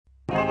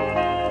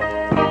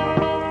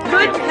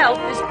Good health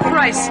is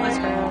priceless.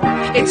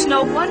 It's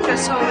no wonder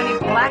so many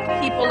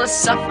black people are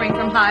suffering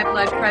from high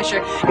blood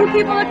pressure. You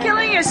people are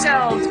killing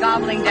yourselves,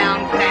 gobbling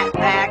down fat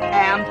back,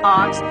 ham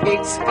hocks,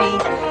 pig's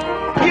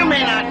feet. You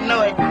may not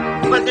know it,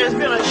 but there's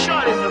been a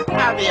shortage of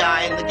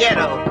caviar in the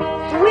ghetto.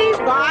 We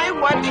buy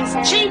what is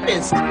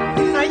cheapest.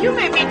 Now, you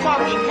may be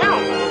talking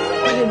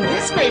health, but in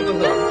this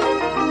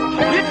neighborhood,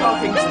 we're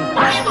talking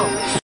survival.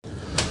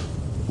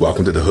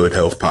 Welcome to the Hood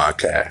Health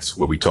Podcast,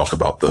 where we talk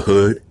about the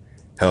hood,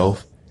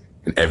 health,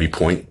 and every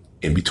point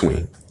in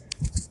between.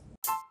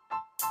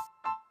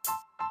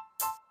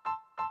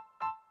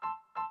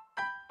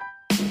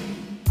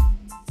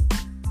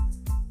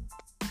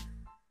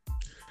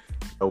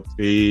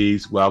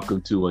 Please welcome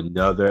to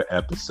another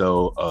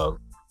episode of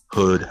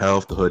Hood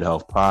Health, the Hood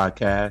Health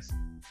Podcast.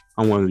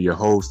 I'm one of your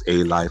hosts,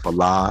 A Life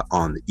Allah,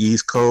 on the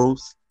East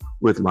Coast,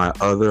 with my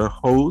other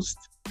host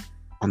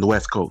on the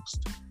West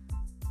Coast.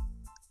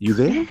 You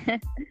there?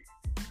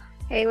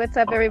 Hey, what's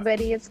up,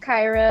 everybody? It's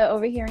Kyra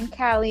over here in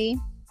Cali.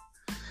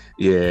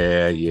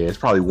 Yeah. It's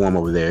probably warm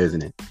over there,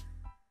 isn't it?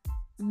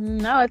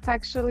 No, it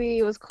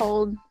was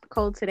cold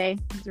today.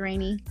 It's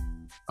rainy.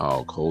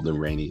 Oh, cold and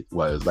rainy.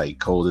 What, it's like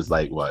cold is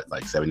like what,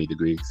 like 70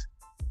 degrees?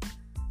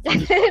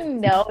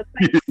 No,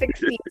 it's like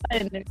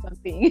 61 or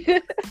something.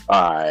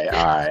 All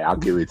right. I'll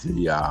give it to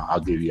y'all. I'll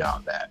give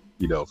y'all that,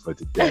 for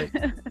today.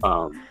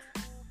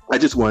 I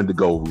just wanted to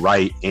go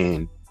right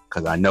in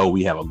because I know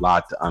we have a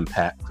lot to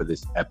unpack for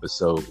this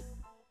episode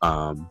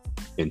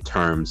in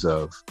terms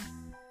of,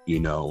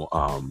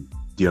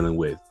 dealing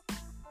with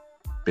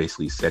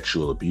basically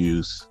sexual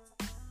abuse,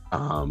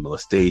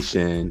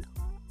 molestation,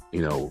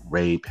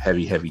 rape,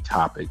 heavy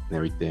topic and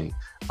everything.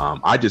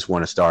 I just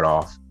want to start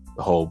off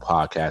the whole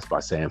podcast by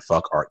saying,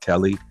 fuck R.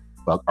 Kelly,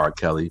 fuck R.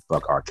 Kelly,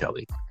 fuck R.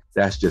 Kelly.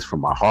 That's just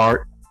from my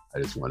heart.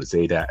 I just want to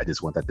say that. I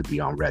just want that to be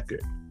on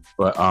record.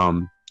 But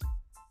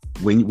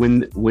when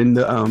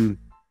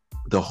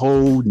the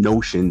whole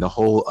notion, the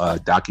whole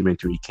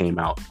documentary came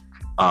out,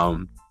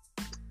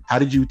 how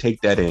did you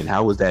take that in?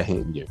 How was that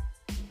hitting you?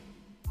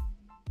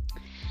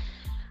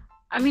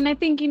 I mean, I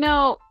think,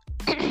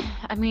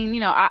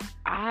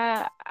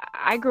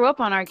 I grew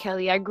up on R.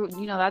 Kelly.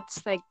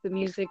 That's like the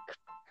music,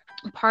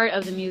 part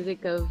of the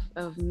music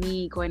of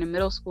me going to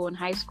middle school and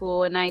high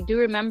school. And I do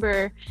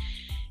remember,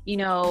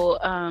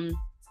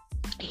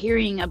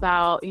 hearing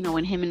about,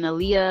 when him and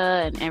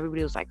Aaliyah, and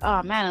everybody was like,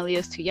 oh man,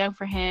 Aaliyah's too young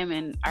for him.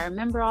 And I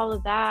remember all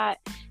of that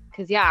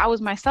because, I was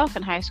myself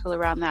in high school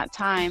around that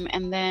time.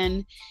 And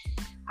then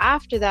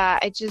after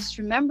that, I just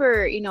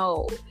remember,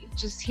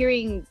 just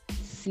hearing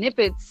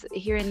snippets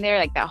here and there,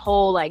 like that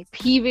whole like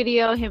pee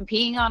video, him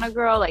peeing on a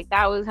girl, like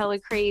that was hella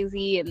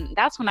crazy. And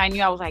that's when I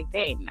knew, I was like,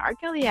 dang, R.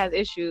 Kelly has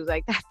issues,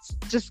 like that's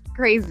just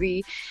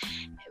crazy.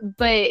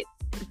 But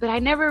I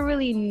never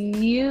really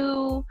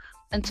knew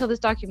until this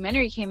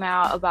documentary came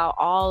out about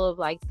all of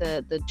like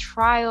the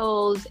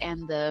trials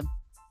and the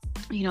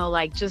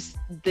like just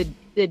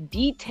the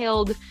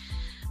detailed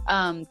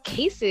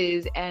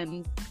cases,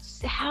 and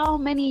how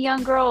many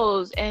young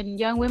girls and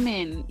young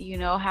women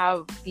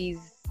have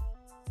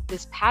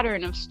this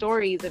pattern of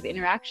stories of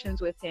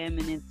interactions with him.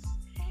 And it's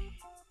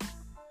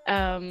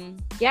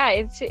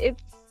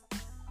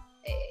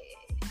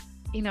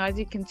as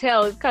you can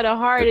tell, it's kind of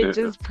hard to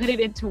just put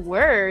it into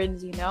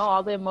words,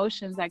 all the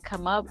emotions that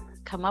come up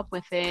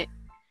with it.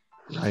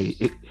 Right.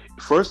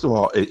 First of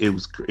all,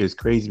 it's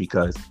crazy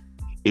because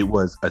it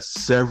was a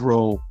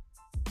several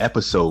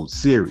episode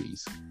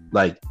series.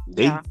 Like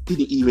they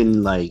didn't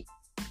even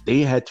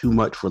they had too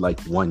much for like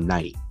one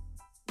night,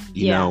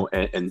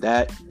 and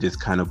that just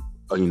kind of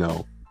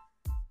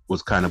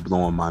was kind of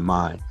blowing my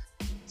mind.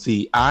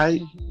 See,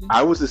 I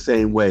was the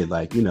same way.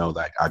 Like,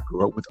 I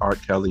grew up with R.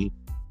 Kelly,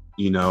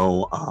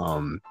 grew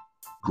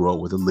up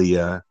with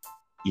Aaliyah.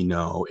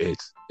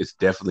 It's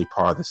definitely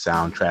part of the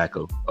soundtrack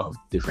of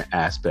different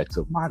aspects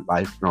of my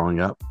life growing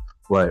up.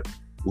 But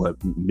what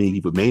many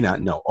people may not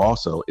know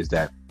also is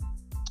that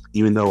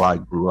even though I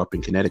grew up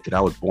in Connecticut,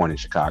 I was born in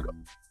Chicago.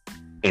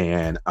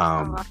 And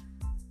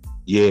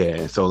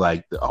so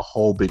like a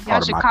whole big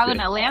part of my Chicago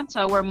and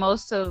Atlanta, where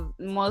most of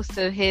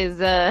his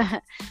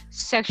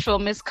sexual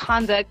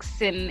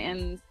misconducts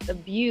and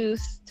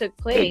abuse took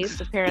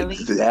place, apparently.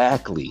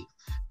 Exactly.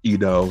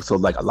 So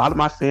like a lot of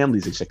my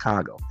family's in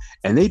Chicago,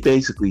 and they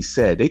basically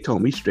they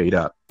told me straight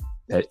up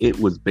that it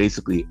was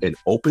basically an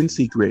open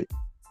secret,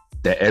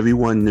 that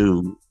everyone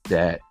knew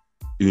that,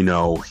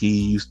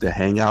 he used to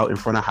hang out in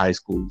front of high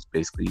schools,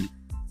 basically,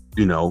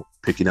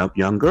 picking up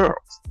young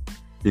girls,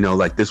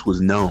 like this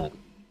was known.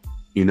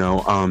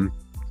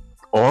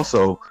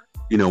 Also,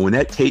 when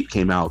that tape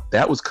came out,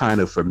 that was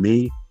kind of for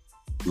me,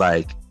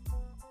 like,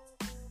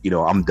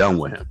 I'm done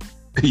with him.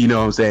 You know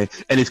what I'm saying?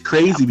 And it's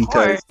crazy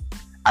because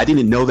I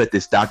didn't know that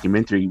this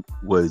documentary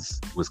was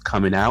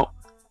coming out.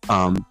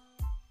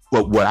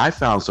 But what I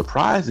found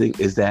surprising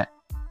is that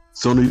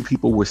so many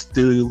people were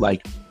still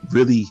like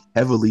really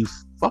heavily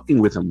fucking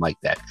with him like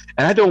that.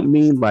 And I don't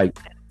mean like,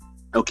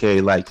 okay,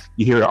 like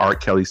you hear an R.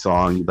 Kelly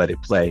song, you let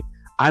it play.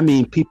 I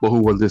mean people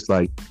who were just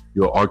like,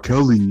 yo, R.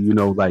 Kelly,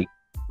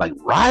 like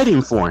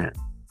riding for him.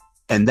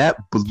 And that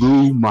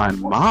blew my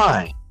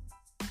mind.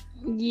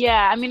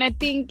 Yeah, I mean, I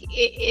think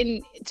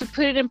to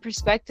put it in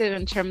perspective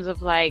in terms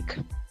of like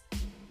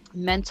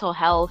mental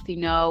health, you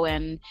know,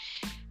 and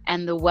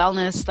the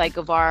wellness like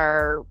of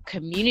our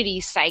community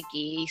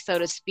psyche, so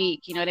to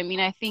speak, you know what I mean?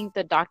 I think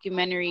the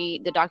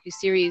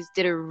docuseries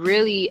did a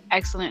really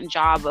excellent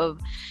job of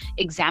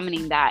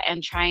examining that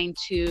and trying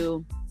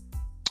to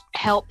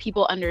help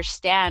people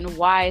understand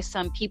why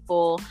some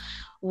people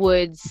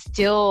would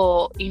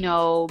still, you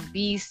know,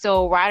 be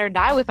so ride or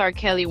die with R.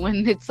 Kelly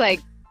when it's like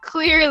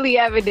clearly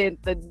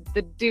evident that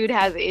the dude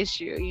has an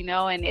issue, you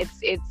know, and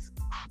it's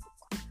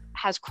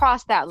has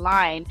crossed that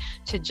line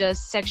to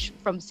just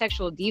from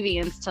sexual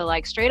deviance to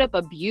like straight up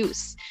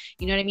abuse.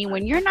 You know what I mean?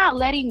 When you're not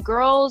letting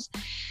girls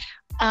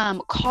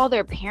call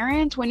their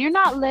parents, when you're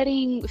not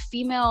letting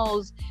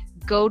females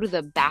go to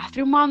the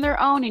bathroom on their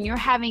own, and you're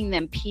having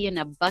them pee in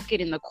a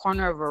bucket in the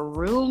corner of a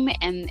room,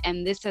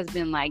 and this has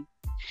been like,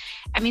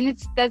 I mean,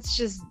 that's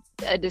just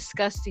a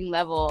disgusting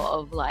level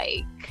of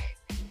like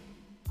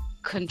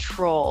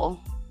control,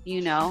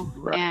 you know.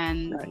 Right,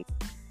 and right.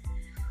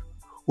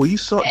 Well, you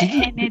saw,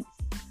 I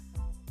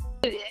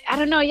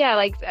don't know, yeah,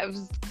 like I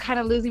was kind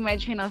of losing my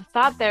train of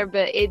thought there,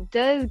 but it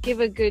does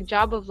give a good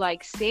job of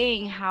like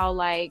saying how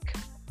like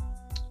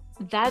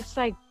that's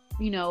like,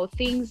 you know,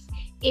 things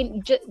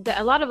in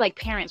a lot of like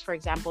parents, for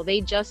example,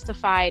 they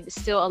justified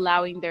still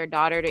allowing their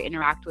daughter to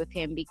interact with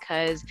him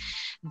because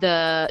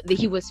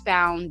he was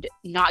found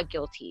not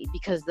guilty,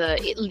 because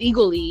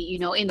legally, you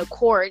know, in the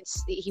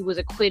courts he was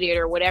acquitted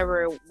or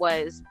whatever it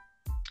was.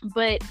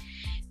 But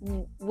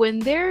when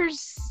there's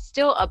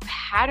still a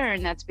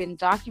pattern that's been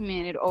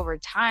documented over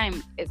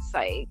time, it's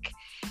like,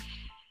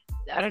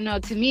 I don't know,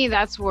 to me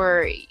that's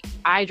where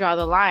I draw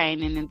the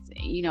line. And it's,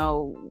 you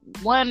know,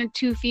 one or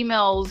two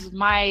females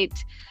might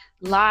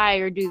lie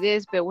or do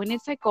this, but when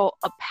it's like a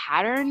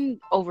pattern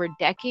over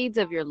decades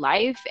of your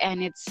life,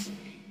 and it's,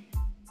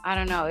 I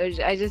don't know,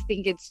 I just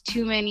think it's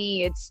too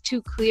many, it's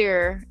too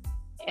clear.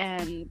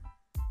 And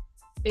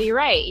but you're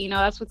right, you know,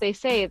 that's what they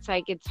say, it's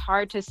like it's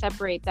hard to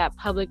separate that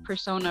public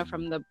persona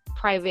from the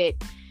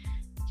private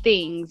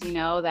things, you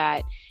know,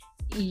 that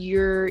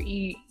your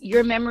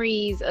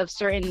memories of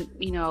certain,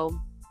 you know,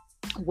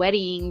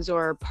 weddings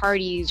or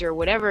parties or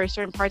whatever,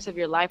 certain parts of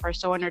your life are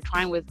so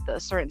intertwined with a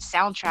certain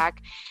soundtrack.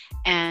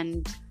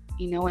 And,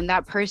 you know, when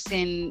that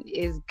person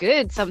is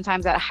good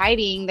sometimes at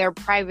hiding their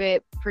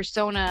private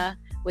persona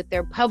with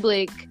their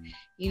public,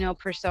 you know,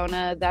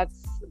 persona,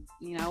 that's,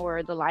 you know,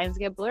 where the lines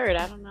get blurred.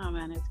 I don't know,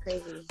 man, it's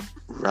crazy.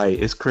 Right,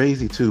 it's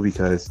crazy too,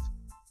 because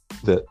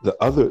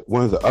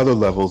one of the other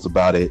levels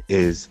about it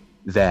is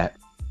that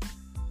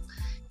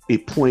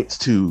it points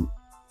to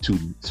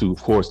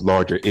of course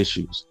larger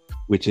issues,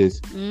 which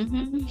is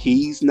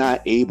he's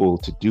not able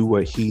to do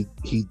what he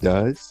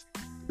does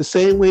the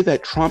same way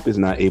that Trump is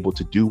not able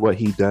to do what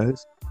he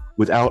does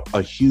without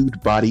a huge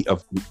body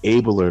of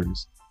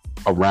enablers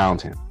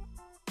around him.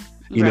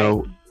 You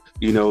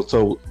know,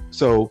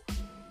 so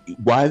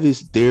why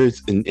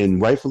there's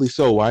and rightfully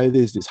so, why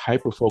there's this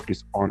hyper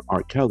focus on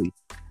R. Kelly.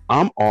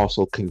 I'm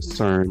also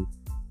concerned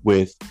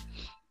with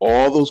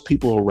all those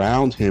people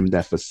around him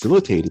that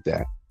facilitated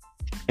that.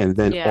 And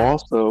then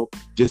also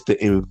just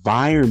the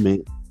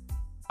environment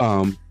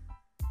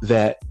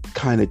that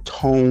kind of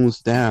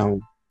tones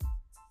down,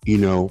 you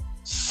know,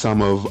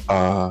 some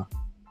of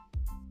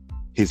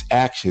his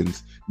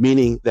actions,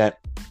 meaning that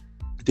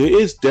there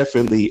is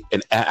definitely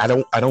I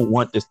don't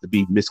want this to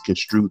be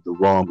misconstrued the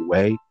wrong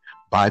way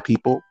by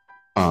people,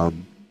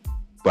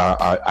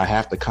 but I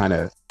have to kind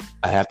of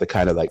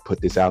like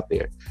put this out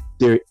there.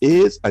 There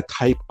is a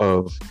type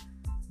of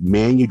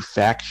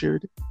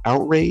manufactured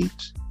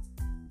outrage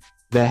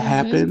that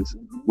happens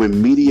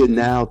when media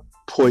now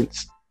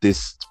points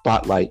this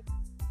spotlight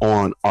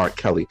on R.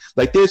 Kelly.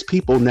 Like, there's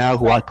people now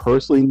who I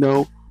personally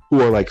know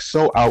who are like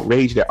so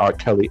outraged at R.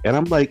 Kelly, and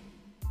I'm like,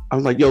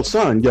 yo,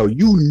 son,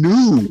 you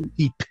knew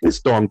he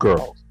pissed on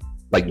girls.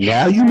 Like,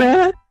 now you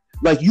mad?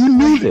 Like, you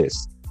knew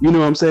this. You know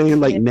what I'm saying?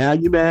 Like, now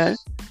you mad?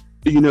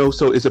 You know,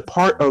 so it's a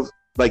part of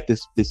like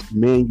this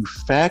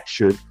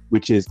manufactured,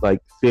 which is like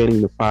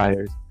fanning the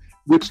fires,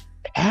 which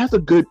has a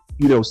good,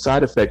 you know,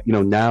 side effect. You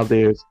know, now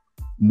there's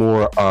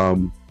more,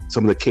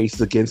 some of the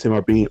cases against him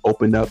are being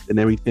opened up and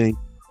everything.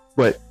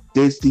 But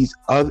there's these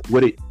other,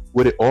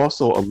 what it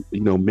also, you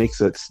know,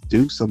 makes us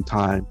do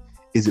sometimes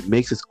is it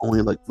makes us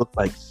only like look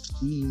like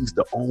he's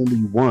the only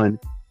one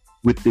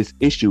with this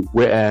issue.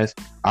 Whereas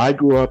I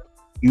grew up,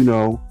 you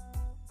know,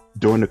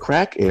 during the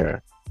crack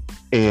era,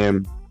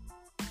 and,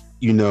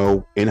 you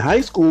know, in high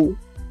school,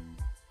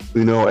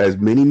 you know, as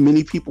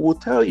many people will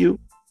tell you,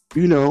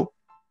 you know,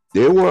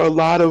 there were a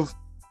lot of,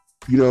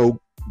 you know,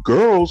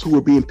 girls who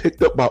were being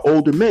picked up by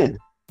older men,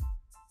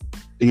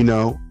 you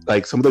know,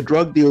 like some of the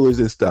drug dealers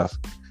and stuff,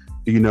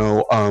 you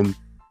know,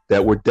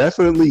 that were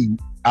definitely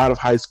out of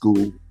high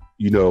school,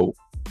 you know,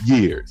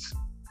 years,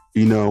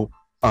 you know,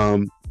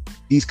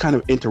 these kind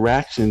of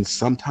interactions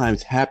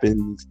sometimes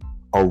happens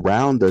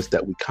around us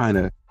that we kind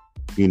of,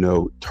 you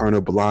know, turn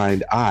a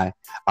blind eye.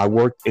 I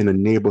worked in a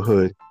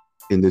neighborhood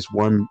in this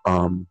one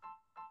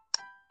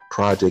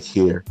project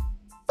here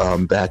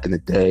back in the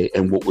day,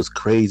 and what was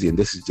crazy, and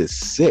this is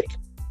just sick,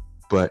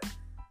 but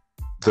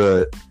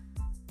the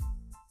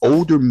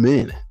older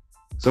men,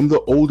 some of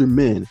the older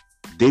men,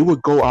 they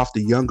would go after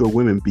younger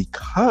women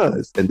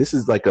because, and this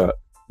is like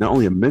not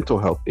only a mental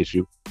health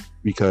issue,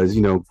 because,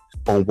 you know,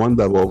 on one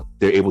level,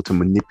 they're able to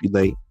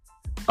manipulate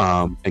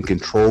and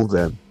control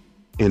them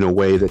in a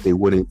way that they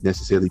wouldn't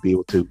necessarily be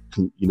able to,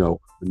 you know,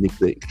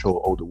 manipulate and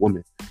control older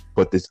women.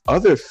 But this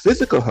other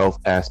physical health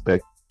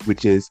aspect,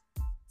 which is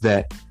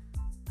that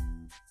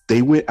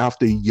they went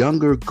after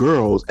younger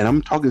girls, and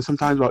I'm talking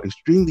sometimes about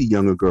extremely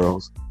younger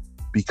girls,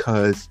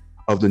 because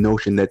of the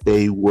notion that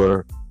they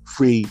were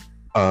free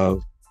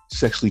of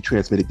sexually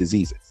transmitted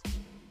diseases.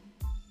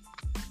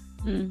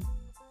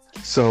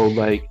 So,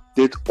 like,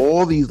 there's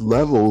all these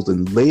levels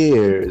and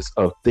layers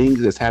of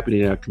things that's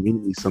happening in our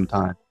community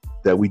sometimes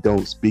that we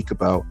don't speak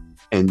about.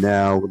 And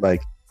now,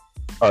 like,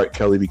 Art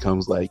Kelly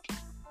becomes like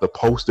the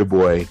poster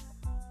boy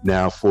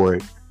now for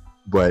it.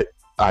 But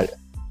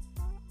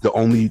the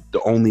only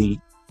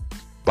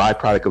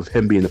byproduct of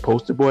him being the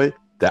poster boy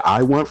that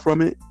I want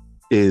from it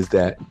is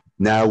that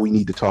now we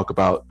need to talk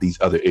about these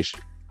other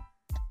issues.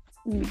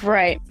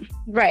 Right.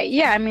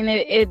 Yeah, I mean,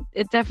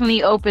 it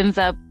definitely opens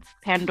up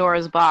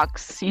Pandora's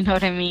box, you know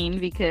what I mean?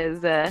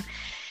 Because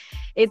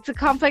it's a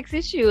complex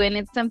issue, and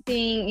it's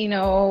something, you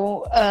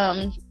know,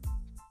 that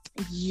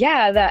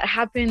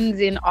happens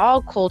in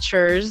all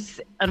cultures,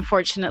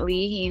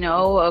 unfortunately, you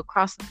know,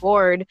 across the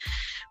board.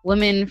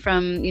 Women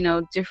from, you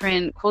know,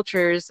 different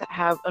cultures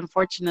have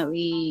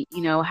unfortunately,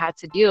 you know, had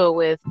to deal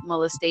with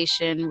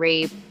molestation,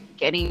 rape,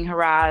 getting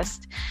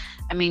harassed.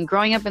 I mean,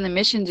 growing up in the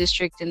Mission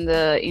District in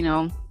the, you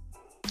know,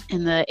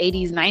 in the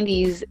 80s,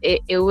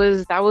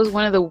 90s, that was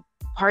one of the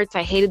parts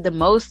I hated the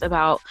most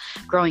about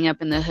growing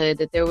up in the hood,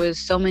 that there was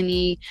so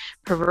many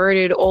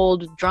perverted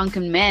old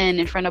drunken men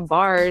in front of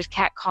bars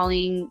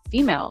catcalling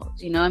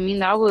females. You know, I mean,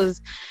 that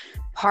was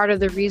part of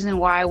the reason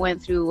why I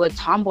went through a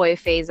tomboy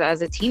phase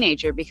as a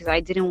teenager, because I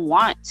didn't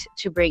want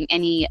to bring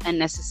any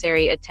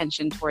unnecessary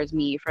attention towards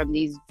me from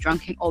these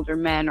drunken older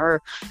men,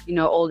 or, you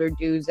know, older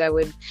dudes that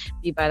would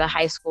be by the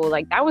high school.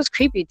 Like, that was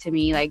creepy to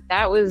me. Like,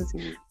 that was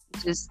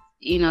just,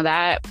 you know,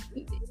 that.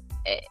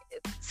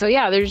 So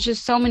yeah, there's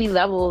just so many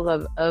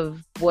levels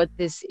of what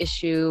this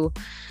issue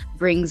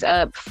brings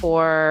up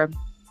for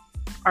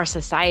our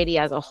society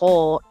as a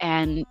whole,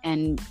 and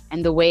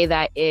the way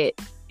that it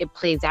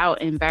plays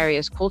out in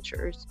various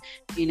cultures.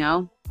 You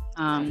know,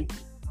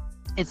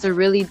 it's a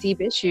really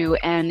deep issue,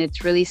 and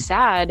it's really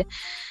sad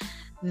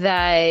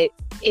that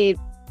it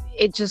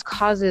just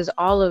causes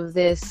all of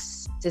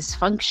this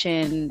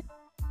dysfunction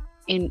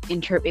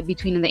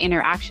between the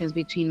interactions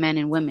between men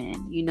and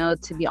women. You know,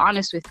 to be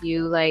honest with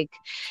you, like,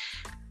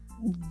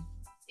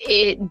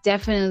 it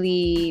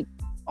definitely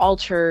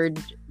altered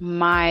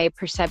my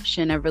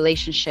perception of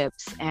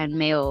relationships and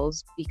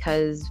males,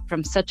 because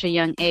from such a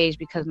young age,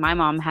 because my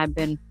mom had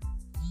been,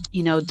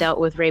 you know,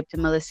 dealt with rape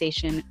and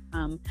molestation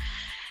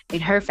in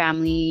her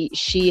family,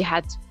 she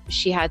had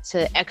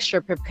to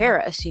extra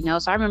prepare us, you know.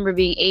 So I remember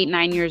being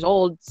 8-9 years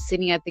old,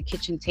 sitting at the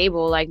kitchen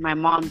table, like, my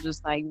mom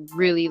just like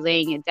really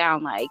laying it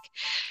down, like,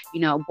 you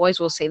know,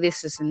 boys will say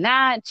this and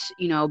that,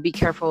 you know, be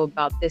careful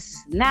about this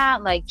and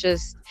that, like,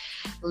 just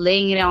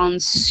laying it on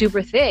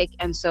super thick.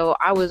 And so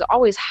I was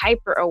always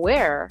hyper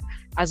aware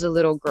as a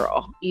little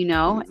girl, you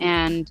know,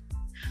 and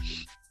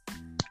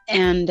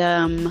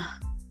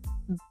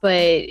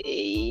but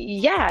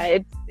yeah,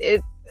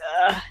 it's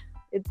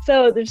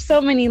so, there's so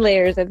many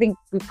layers. I think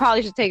we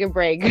probably should take a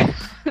break.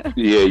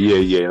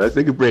 Yeah. Let's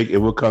take a break,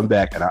 and we'll come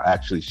back, and I'll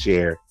actually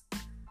share,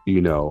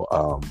 you know,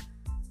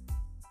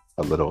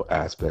 a little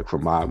aspect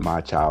from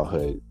my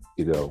childhood,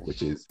 you know,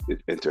 which is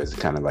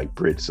interesting, kind of like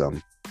bridge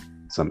some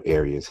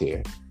areas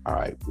here. All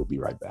right, we'll be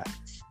right back.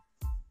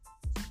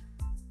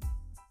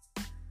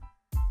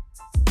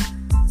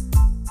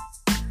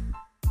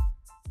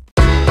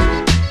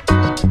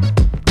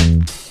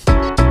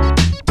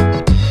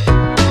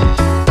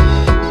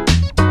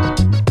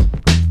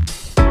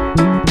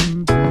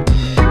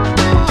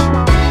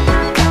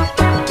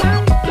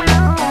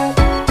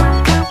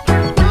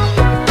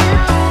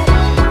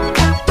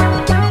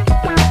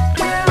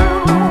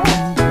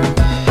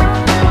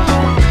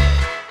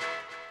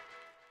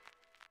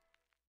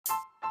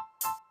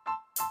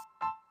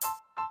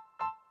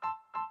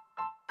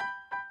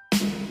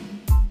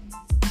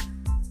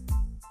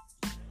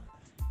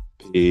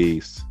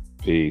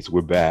 Peace.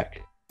 We're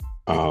back.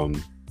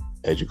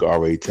 As you can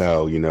already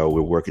tell, you know,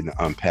 we're working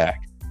to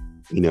unpack,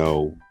 you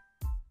know,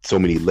 so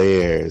many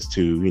layers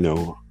to, you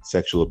know,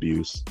 sexual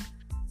abuse,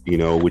 you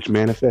know, which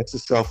manifests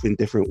itself in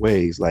different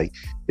ways. Like,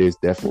 there's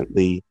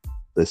definitely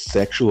the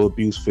sexual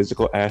abuse,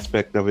 physical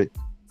aspect of it,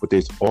 but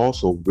there's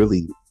also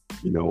really,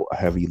 you know, a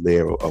heavy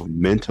layer of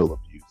mental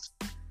abuse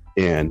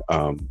and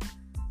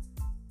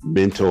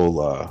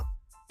mental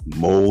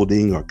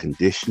molding or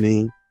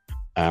conditioning.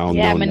 I don't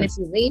know.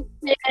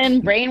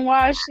 Manipulation,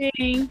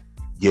 brainwashing.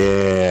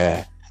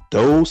 Yeah,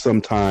 those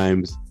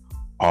sometimes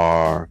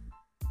are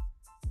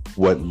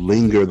what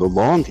linger the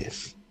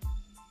longest,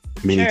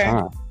 many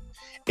times.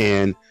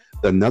 And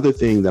another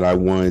thing that I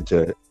wanted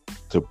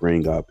to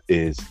bring up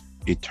is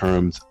in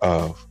terms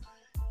of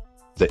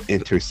the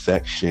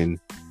intersection,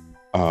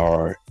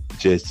 or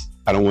just,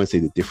 I don't want to say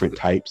the different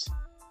types,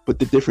 but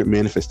the different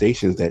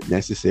manifestations that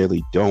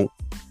necessarily don't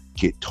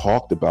get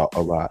talked about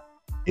a lot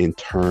in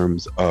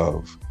terms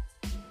of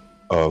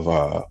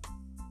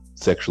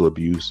sexual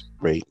abuse,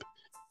 rape,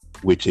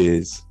 which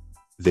is,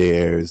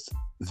 there's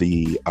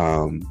the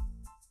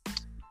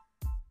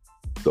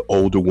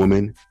older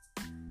woman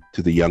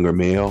to the younger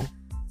male,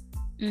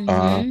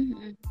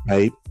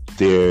 right?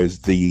 There's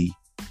the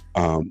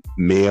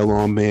male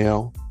on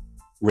male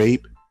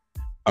rape.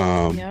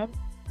 Yep.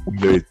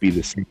 Whether it be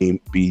the same,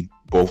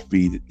 both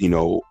be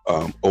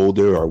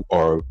older,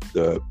 or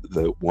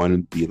the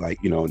one be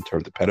like, in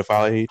terms of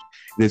pedophile age.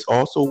 And there's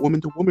also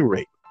woman to woman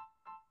rape,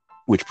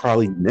 which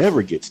probably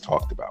never gets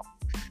talked about.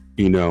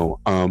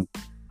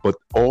 But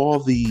all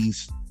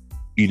these,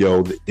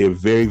 they're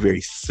very,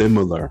 very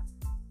similar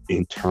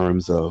in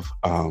terms of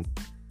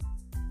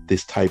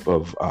this type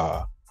of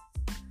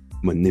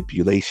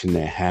manipulation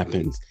that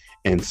happens.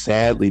 And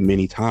sadly,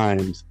 many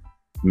times,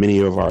 many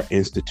of our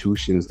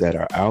institutions that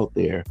are out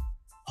there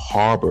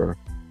harbor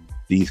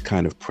these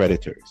kind of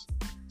predators.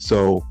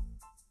 So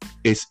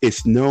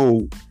it's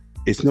no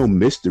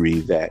mystery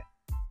that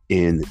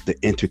in the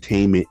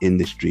entertainment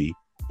industry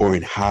or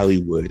in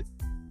Hollywood,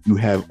 you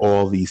have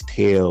all these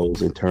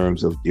tales in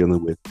terms of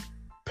dealing with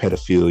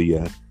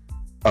pedophilia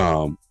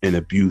and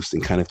abuse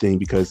and kind of thing,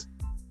 because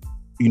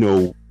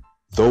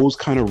those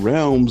kind of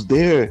realms,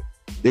 they're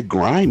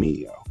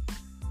grimy,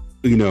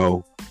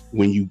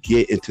 when you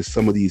get into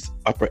some of these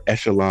upper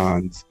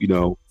echelons,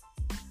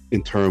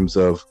 in terms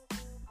of,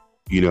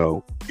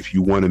 if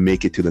you want to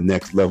make it to the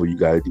next level, you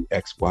got to do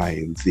X, Y,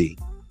 and Z,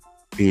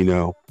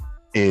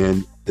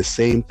 and the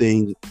same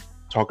thing,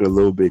 talking a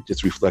little bit,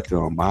 just reflecting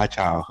on my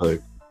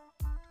childhood.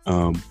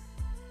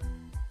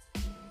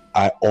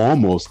 I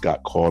almost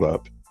got caught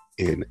up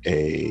in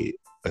a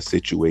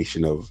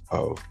situation of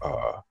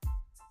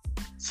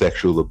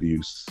sexual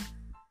abuse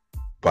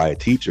by a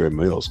teacher in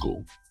middle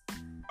school.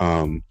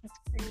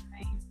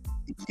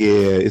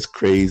 Yeah, it's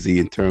crazy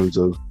in terms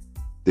of,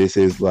 this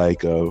is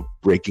like a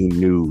breaking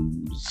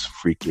news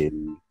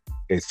freaking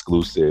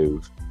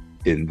exclusive,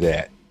 in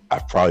that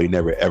I've probably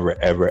never,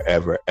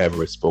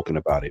 ever spoken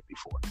about it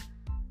before.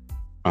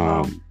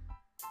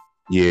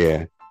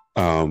 Yeah.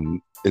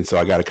 And so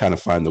I got to kind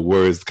of find the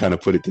words to kind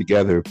of put it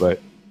together.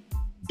 But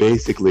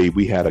basically,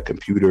 we had a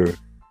computer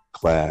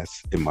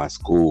class in my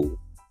school.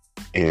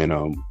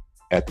 And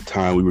at the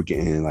time, we were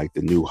getting like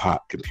the new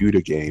hot computer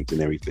games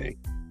and everything.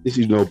 This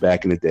is,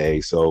 back in the day.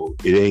 So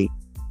it ain't,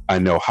 I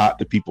know, hot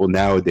to people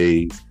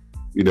nowadays.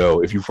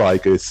 If you probably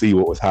could see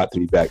what was hot to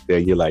me back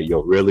then, you're like,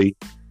 yo, really?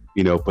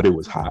 But it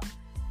was hot.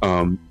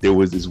 There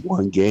was this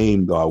one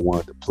game, though, I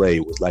wanted to play.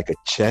 It was like a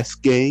chess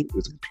game. It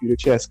was a computer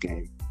chess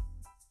game.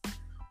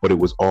 But it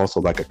was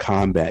also like a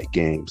combat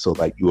game. So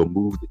like you would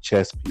move the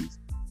chess piece,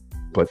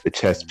 but the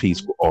chess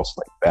piece would also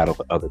like battle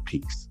the other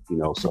piece,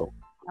 So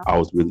I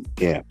was really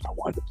amped. I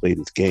wanted to play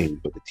this game,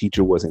 but the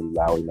teacher wasn't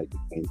allowing like the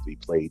games to be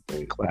played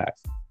during class.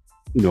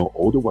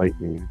 Older white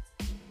man.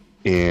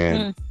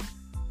 And,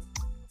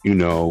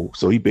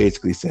 so he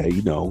basically said,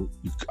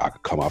 I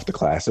could come off the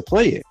class to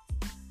play it.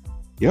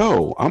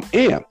 Yo, I'm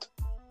amped.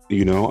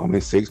 I'm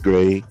in 6th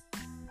grade,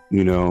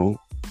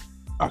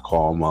 I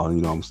call him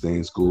on, I'm staying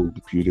in school,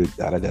 computer,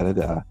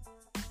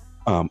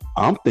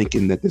 I'm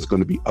thinking that there's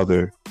going to be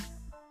other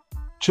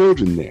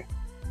children there.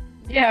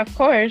 Yeah, of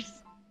course.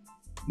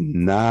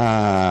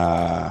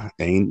 Nah,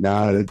 ain't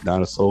not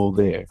a soul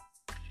there.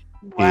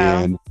 Wow.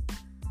 And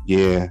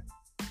yeah,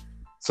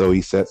 so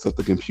he sets up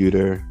the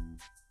computer,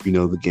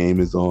 the game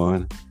is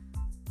on.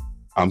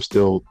 I'm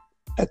still,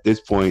 at this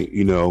point,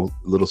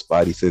 little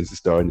spidey sense is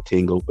starting to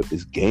tingle, but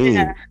this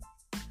game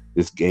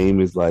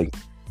is like,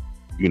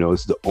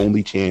 it's the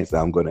only chance that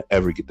I'm going to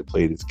ever get to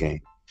play this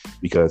game,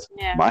 because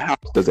my house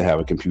doesn't have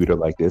a computer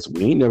like this.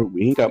 We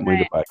ain't got money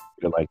to buy a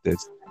computer like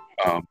this.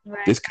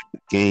 This kind of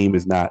game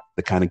is not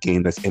the kind of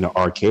game that's in an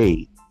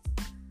arcade.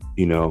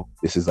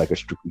 This is like a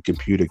strictly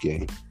computer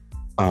game.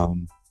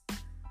 And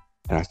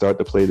I started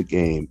to play the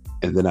game,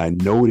 and then I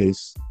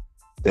noticed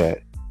that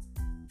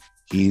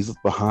he's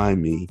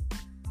behind me,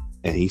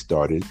 and he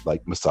started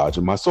like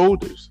massaging my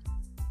shoulders.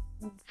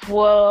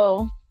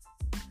 Whoa.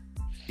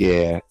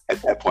 Yeah,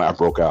 at that point I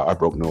broke out. I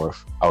broke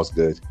north. I was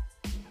good.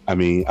 I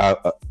mean,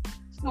 So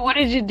what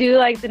did you do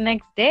like the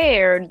next day,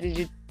 or did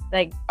you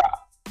like?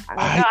 I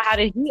don't know. How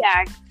did he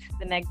act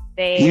the next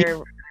day,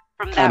 or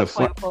from that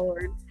point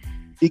forward?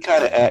 He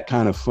kind of act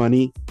kind of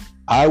funny.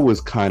 I was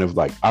kind of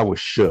like, I was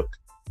shook.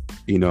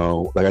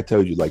 Like I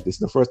told you, like this is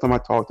the first time I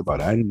talked about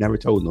it. I never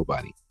told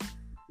nobody.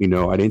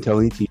 I didn't tell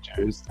any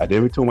teachers. I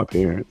never told my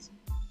parents.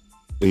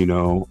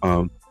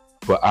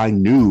 But I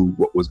knew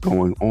what was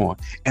going on.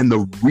 And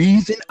the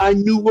reason I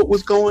knew what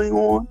was going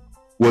on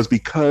was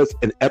because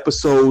an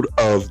episode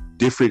of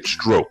Different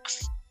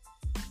Strokes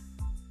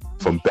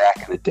from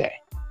back in the day.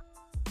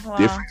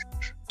 Wow.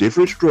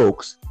 Different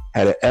Strokes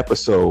had an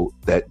episode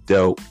that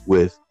dealt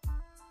with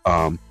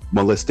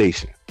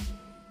molestation.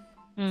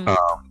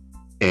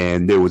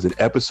 And there was an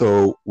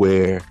episode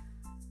where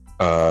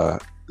the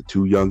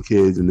two young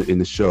kids in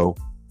the show,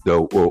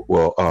 though,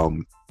 I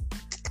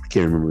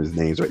can't remember his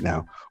names right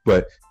now,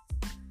 but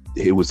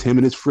it was him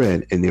and his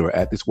friend, and they were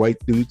at this white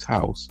dude's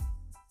house,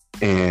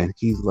 and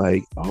he's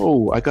like,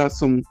 "Oh, I got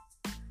some,"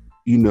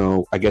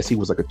 I guess he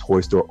was like a toy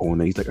store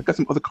owner. He's like, "I got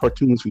some other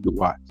cartoons for you to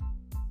watch,"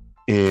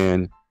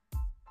 and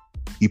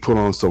he put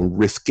on some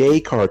risque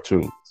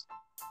cartoons,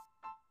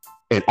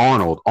 and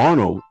Arnold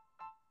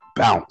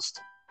bounced.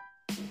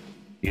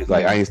 He's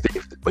like, "I ain't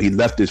staying," but he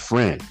left his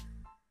friend,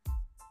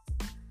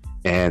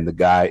 and the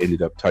guy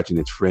ended up touching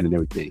his friend and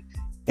everything.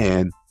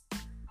 And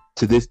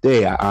to this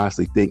day, I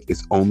honestly think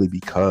it's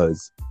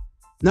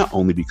not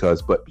only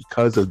because, but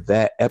because of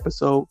that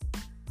episode,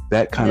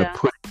 that kind of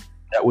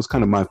that was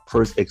kind of my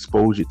first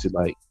exposure to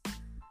like,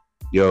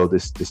 yo,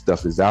 this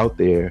stuff is out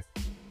there.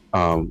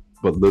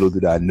 But little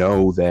did I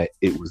know that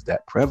it was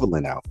that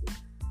prevalent out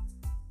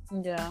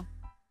there.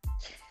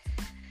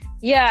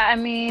 Yeah. I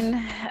mean,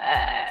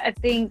 I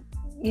think,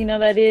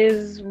 that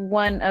is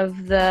one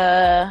of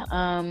the,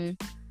 I'm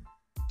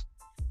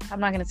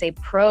not going to say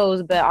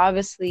pros, but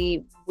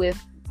obviously with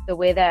the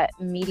way that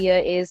media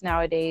is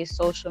nowadays,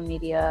 social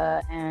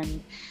media,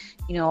 and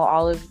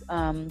all of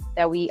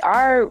that, we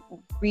are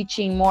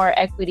reaching more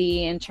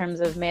equity in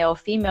terms of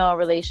male-female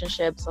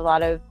relationships. A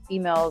lot of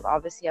females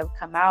obviously have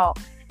come out,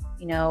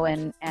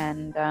 and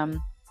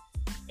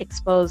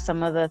expose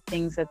some of the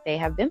things that they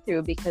have been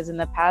through, because in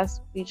the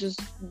past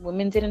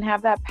women didn't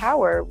have that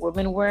power.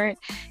 Women weren't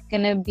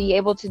going to be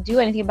able to do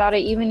anything about it,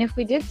 even if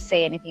we did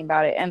say anything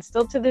about it. And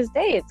still to this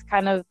day, it's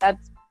kind of,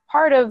 that's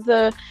part of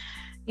the,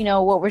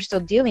 what we're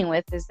still dealing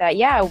with, is that,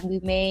 we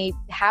may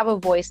have a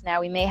voice now,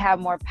 we may have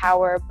more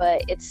power,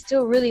 but it's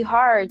still really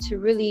hard to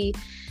really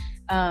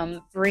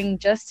bring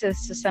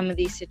justice to some of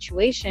these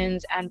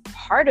situations. And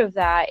part of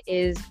that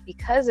is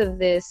because of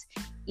this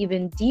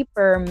even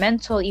deeper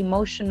mental,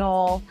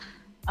 emotional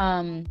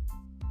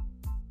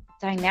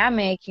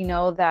dynamic,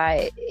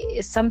 that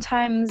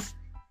sometimes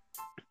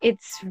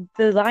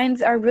the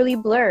lines are really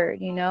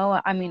blurred.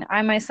 I mean,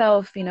 I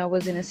myself,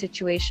 was in a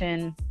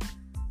situation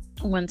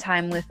one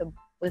time with an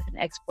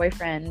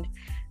ex-boyfriend,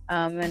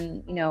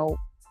 and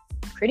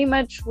pretty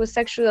much was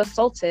sexually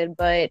assaulted,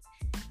 but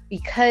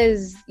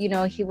because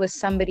he was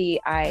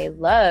somebody I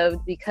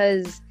loved,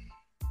 because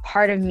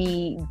part of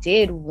me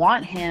did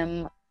want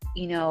him,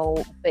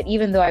 but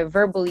even though I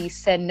verbally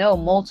said no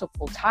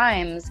multiple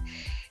times,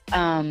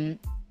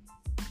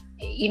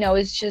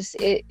 it's just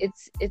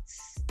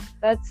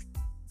that's,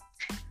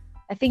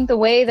 I think the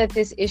way that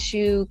this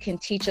issue can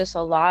teach us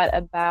a lot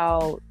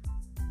about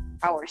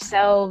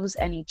ourselves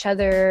and each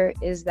other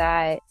is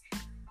that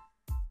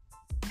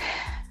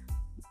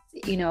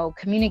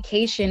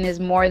communication is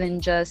more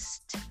than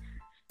just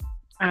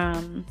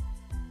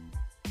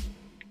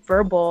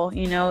verbal.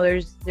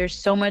 There's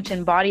so much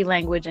in body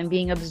language and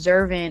being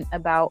observant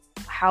about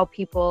how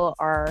people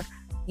are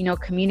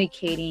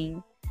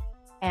communicating,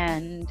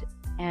 and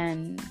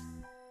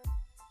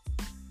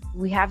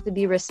we have to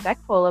be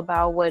respectful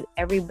about what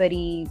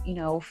everybody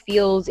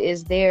feels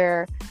is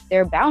their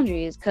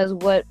boundaries, because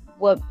what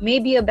may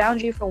be a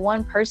boundary for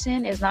one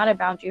person is not a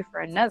boundary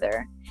for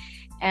another,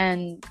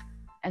 and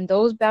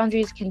those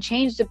boundaries can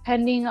change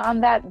depending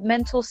on that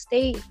mental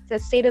state, the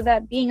state of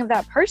that being of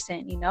that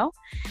person,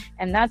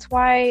 and that's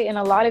why in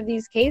a lot of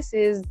these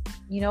cases,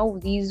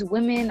 these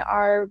women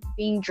are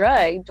being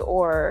drugged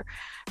or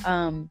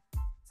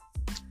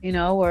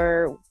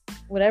or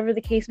whatever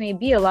the case may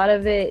be. A lot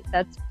of it,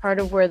 that's part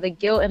of where the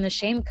guilt and the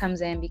shame comes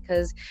in,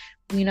 because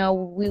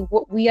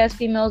we as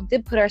females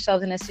did put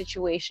ourselves in a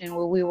situation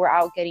where we were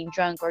out getting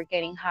drunk or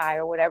getting high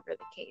or whatever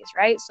the case,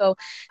 right? So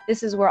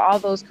this is where all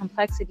those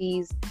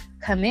complexities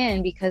come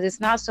in, because it's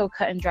not so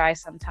cut and dry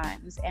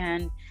sometimes,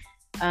 and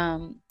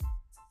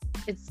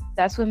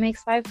that's what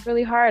makes life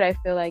really hard. I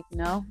feel like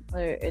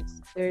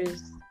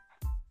there's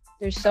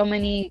so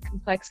many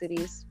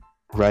complexities.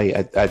 Right.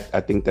 I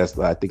think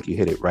you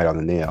hit it right on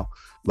the nail.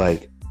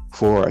 Like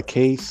for a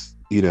case,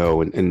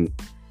 and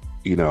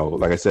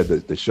like I said,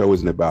 the show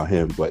isn't about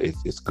him, but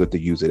it's good to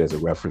use it as a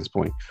reference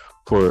point.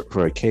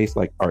 For a case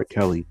like R.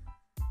 Kelly,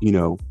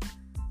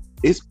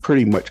 it's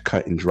pretty much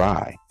cut and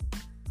dry,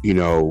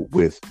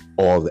 with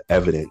all the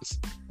evidence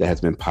that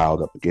has been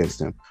piled up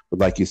against him. But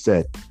like you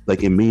said,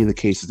 like in many of the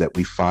cases that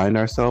we find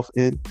ourselves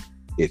in,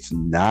 it's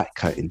not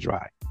cut and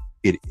dry.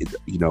 It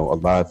a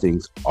lot of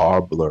things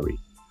are blurry.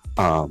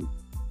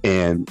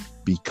 And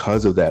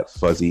because of that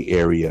fuzzy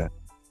area,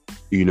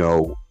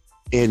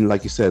 and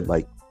like you said,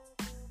 like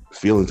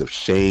feelings of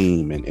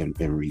shame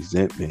and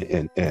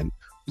resentment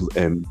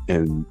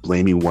and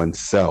blaming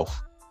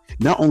oneself,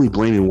 not only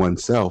blaming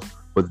oneself,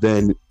 but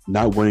then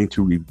not wanting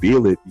to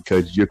reveal it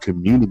because your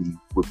community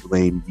would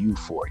blame you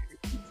for it.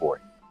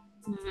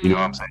 You know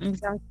what I'm saying?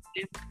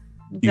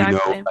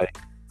 Exactly. Like,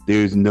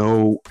 there's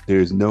no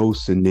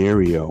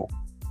scenario,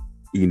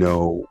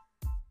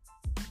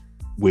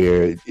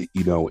 where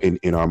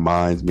in our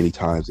minds many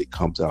times it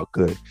comes out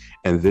good.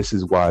 And this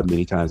is why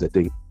many times I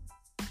think,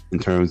 in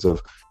terms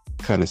of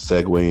kind of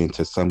segue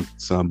into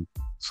some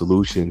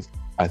solutions,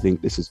 I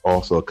think this is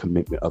also a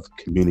commitment of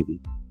the community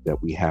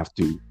that we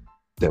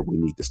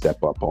need to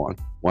step up on.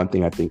 One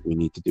thing I think we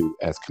need to do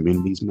as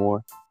communities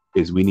more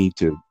is we need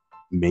to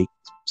make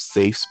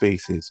safe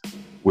spaces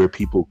where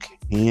people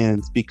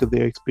can speak of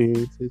their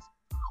experiences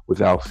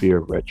without fear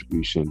of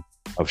retribution,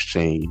 of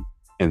shame,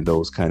 and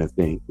those kind of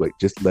things. Like,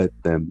 just let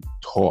them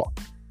talk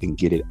and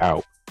get it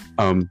out.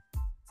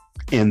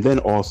 And then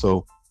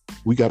also,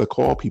 we got to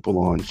call people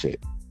on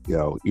shit.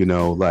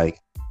 Like,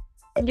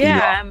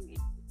 Yeah,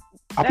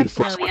 I've been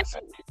definitely.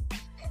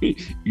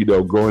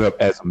 frustrated. Growing up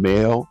as a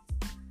male,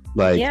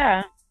 like,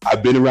 Yeah.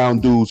 I've been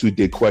around dudes who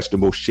did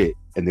questionable shit,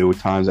 and there were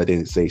times I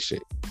didn't say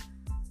shit.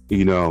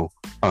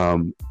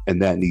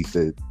 And that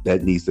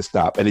needs to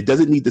stop. And it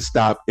doesn't need to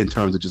stop in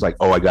terms of just like,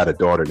 oh, I got a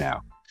daughter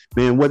now.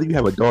 Man, whether you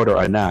have a daughter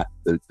or not,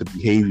 the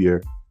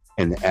behavior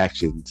and the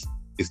actions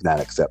is not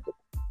acceptable.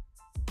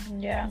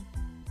 Yeah.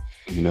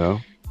 Yep.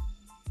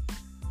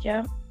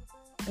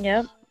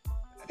 Yep.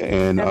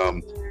 And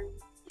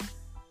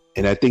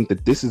and I think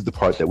that this is the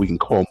part that we can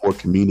call more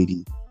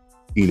community,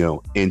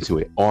 into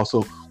it.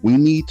 Also, we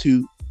need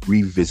to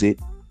revisit,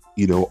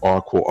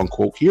 our quote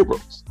unquote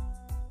heroes.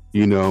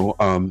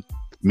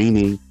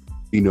 Meaning,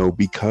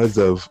 because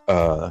of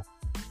R.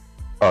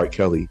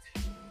 Kelly,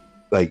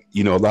 like,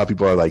 a lot of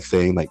people are like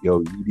saying like, yo,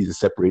 you need to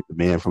separate the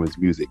man from his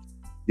music.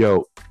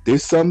 Yo,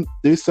 there's some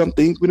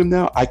things with him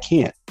now I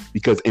can't,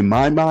 because in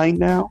my mind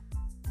now,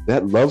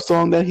 that love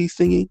song that he's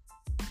singing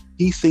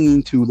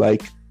to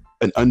like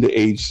an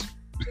underage,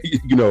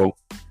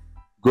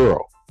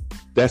 girl.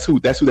 That's who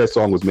that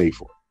song was made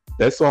for.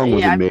 That song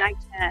was made.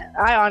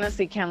 I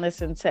honestly can't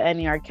listen to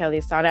any R.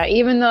 Kelly song now,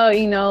 even though,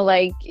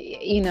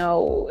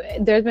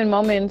 there's been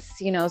moments,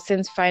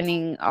 since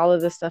finding all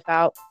of this stuff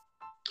out,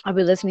 I'll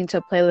be listening to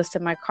a playlist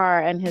in my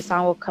car and his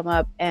song will come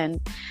up and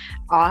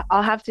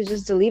I'll have to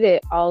just delete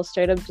it. I'll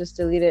straight up just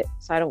delete it,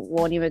 so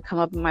won't even come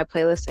up in my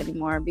playlist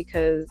anymore,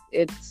 because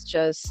it's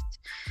just,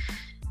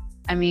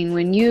 I mean,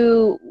 when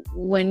you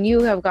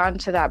have gotten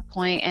to that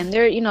point, and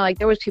there,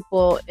 there was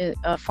people,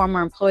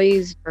 former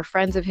employees or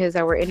friends of his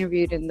that were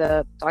interviewed in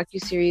the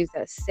docuseries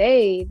that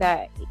say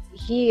that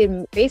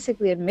he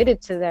basically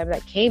admitted to them,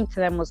 that came to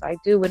them, was like,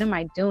 dude, what am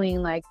I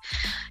doing? Like,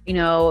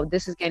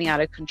 this is getting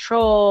out of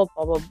control,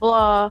 blah, blah,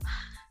 blah.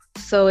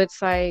 So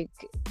it's like,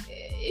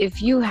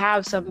 if you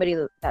have somebody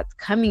that's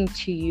coming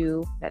to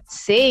you,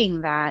 that's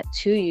saying that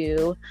to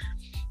you,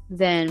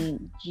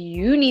 then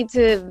you need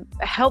to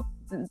help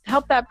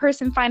that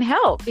person find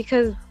help,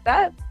 because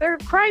they're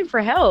crying for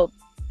help.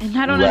 And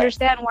I don't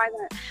understand why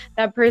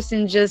that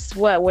person just,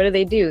 what do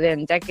they do?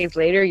 Then decades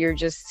later, you're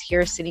just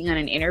here sitting on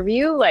an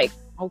interview. Like,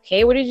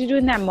 okay, what did you do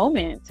in that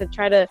moment to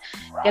try to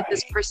get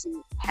this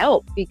person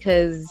help?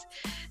 Because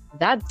if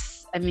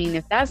that's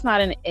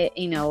not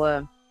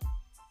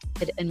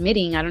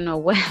admitting, I don't know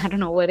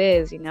what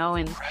is, and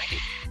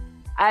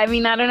I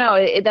mean, I don't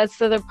know. That's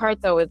the other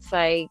part though. It's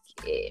like,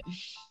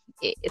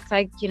 it's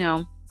like,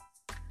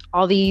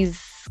 all these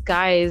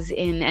guys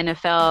in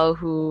NFL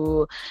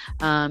who,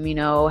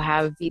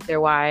 have beat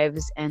their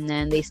wives and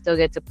then they still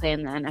get to play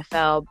in the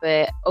NFL.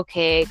 But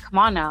okay, come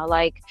on now.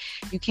 Like,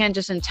 you can't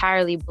just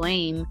entirely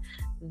blame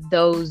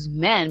those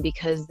men,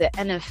 because the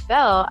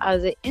NFL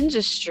as an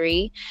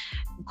industry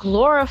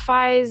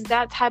glorifies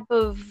that type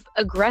of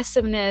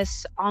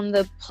aggressiveness on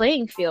the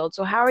playing field.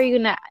 So how are you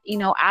gonna,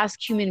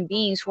 ask human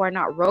beings who are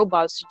not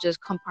robots to just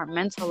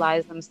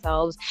compartmentalize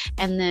themselves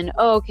and then,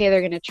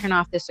 they're gonna turn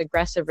off this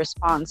aggressive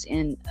response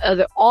in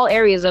all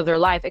areas of their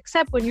life,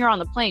 except when you're on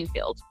the playing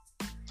field.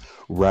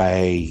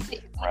 Right.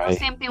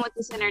 Same thing with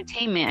this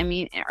entertainment. I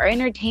mean, our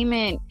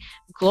entertainment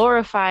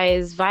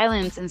glorifies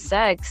violence and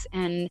sex,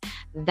 and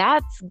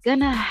that's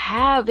gonna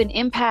have an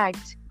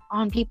impact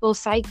on people's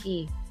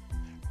psyche.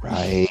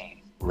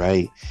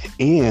 Right.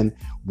 And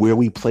where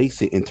we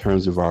place it in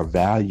terms of our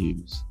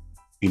values,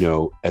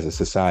 as a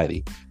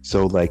society.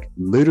 So like,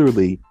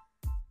 literally,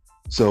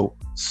 so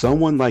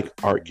someone like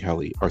Art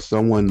Kelly, or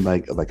someone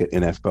like an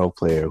NFL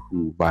player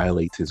who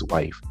violates his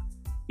wife,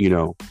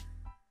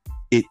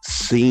 it's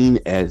seen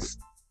as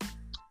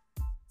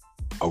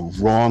a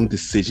wrong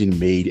decision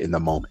made in the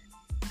moment.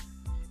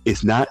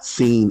 It's not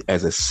seen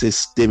as a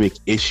systemic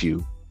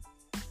issue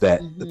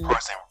that the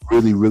person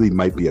really, really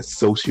might be a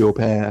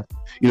sociopath.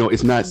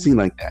 It's not seen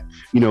like that.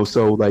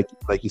 So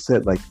like you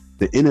said, like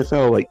the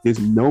NFL, like there's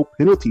no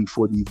penalty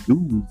for these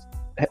dudes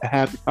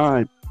half the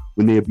time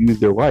when they abuse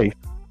their wife.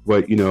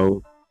 But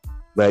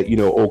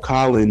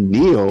Colin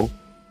Neal,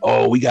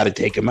 we got to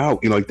take him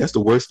out. Like that's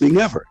the worst thing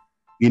ever.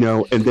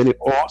 And then it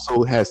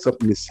also has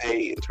something to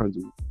say in terms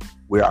of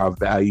where our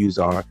values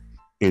are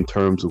in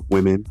terms of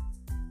women,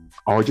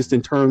 or just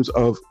in terms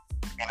of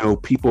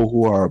people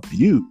who are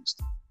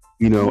abused.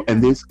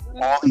 And there's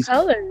all these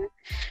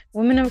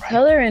women of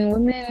color and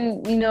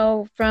women,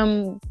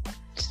 from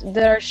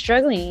that are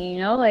struggling,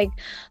 like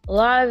a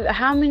lot of,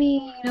 how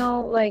many,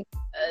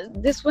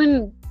 this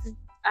one,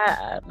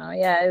 I don't know.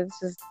 Yeah. It's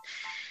just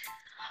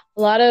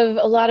a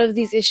lot of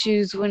these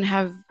issues wouldn't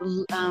have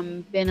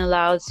been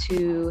allowed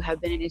to have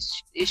been an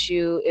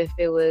issue if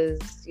it was,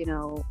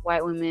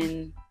 white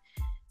women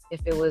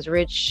if it was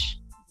rich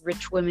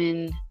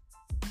women.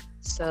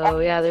 So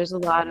yeah, there's a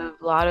lot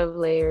of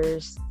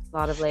layers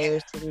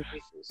to these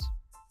issues.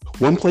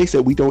 One place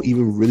that we don't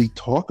even really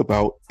talk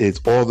about is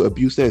all the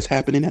abuse that is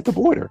happening at the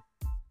border.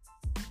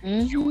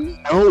 You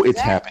know it's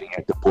happening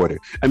at the border.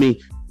 I mean,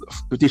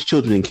 there's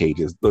children in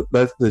cages.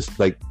 Let's just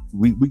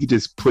we could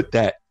just put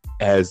that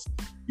as,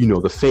 you know,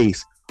 the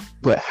face.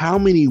 But how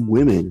many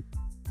women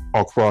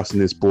are crossing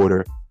this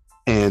border,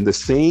 and the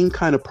same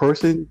kind of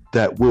person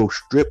that will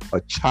strip a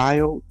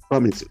child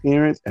from its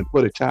parents and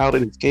put a child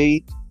in its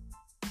cage,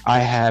 I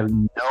have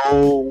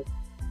no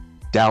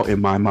doubt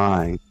in my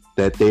mind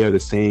that they are the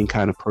same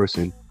kind of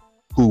person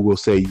who will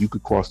say you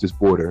could cross this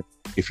border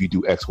if you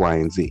do X, Y,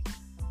 and Z.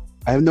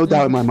 I have no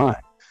doubt in my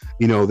mind,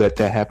 you know, that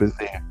happens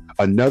there.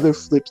 Another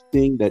flip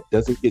thing that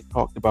doesn't get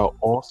talked about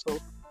also,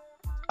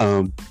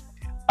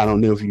 I don't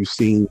know if you've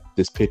seen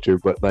this picture,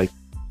 but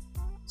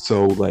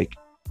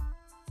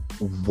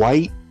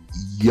white,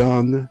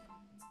 young,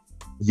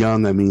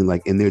 I mean,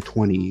 like in their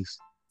 20s,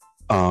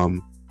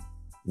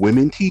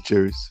 women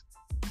teachers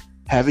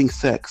having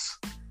sex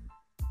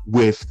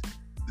with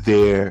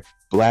their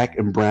black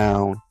and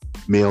brown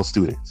male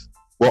students.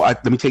 Well,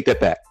 let me take that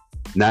back.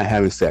 Not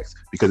having sex,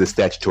 because it's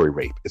statutory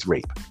rape. It's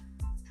rape.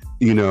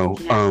 You know,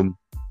 yeah.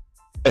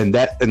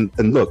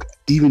 And look,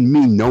 even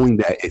me knowing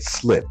that it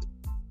slipped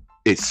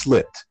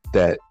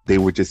that they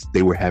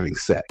were having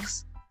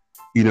sex.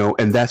 You know,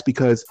 and that's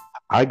because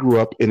I grew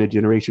up in a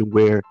generation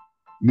where,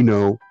 you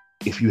know,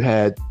 if you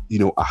had, you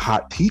know, a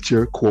hot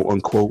teacher, quote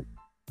unquote,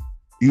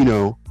 you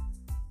know,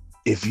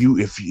 if you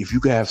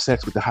could have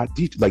sex with the hot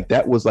teacher, like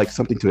that was like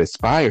something to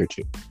aspire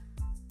to.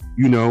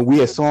 You know, we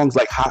had songs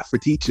like Hot for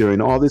Teacher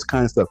and all this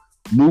kind of stuff.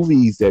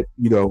 Movies that,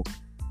 you know,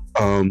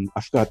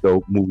 I forgot the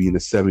movie in the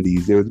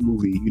 70s. There was a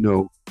movie, you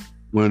know,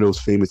 one of those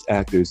famous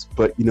actors,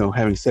 but, you know,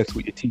 having sex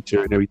with your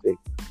teacher and everything.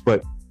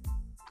 But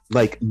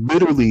like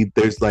literally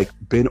there's like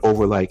been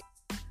over like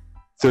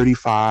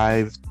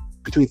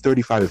between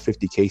 35 and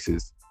 50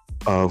 cases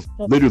of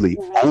literally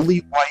only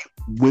white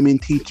women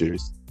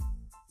teachers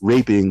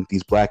raping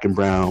these black and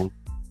brown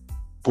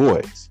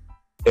boys.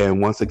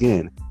 And once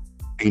again,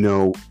 you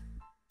know,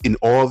 in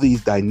all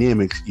these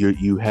dynamics,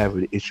 you have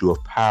an issue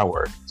of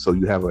power. So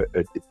you have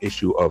an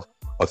issue of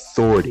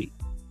authority.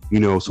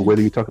 You know, so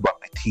whether you talk about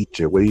a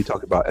teacher, whether you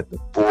talk about at the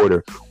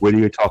border, whether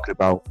you're talking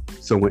about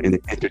someone in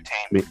the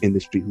entertainment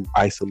industry who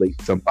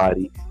isolates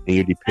somebody and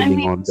you're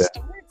depending on that.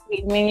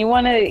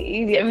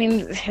 I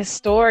mean,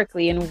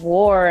 historically in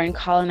war and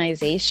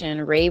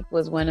colonization, rape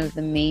was one of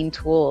the main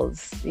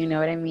tools. You know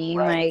what I mean?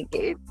 Right.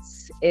 Like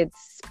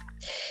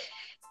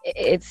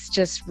it's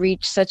just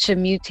reached such a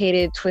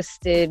mutated,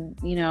 twisted,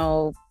 you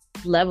know,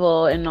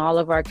 level in all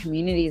of our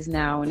communities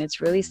now, and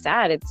it's really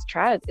sad. It's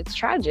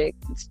tragic.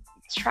 It's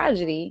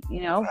tragedy,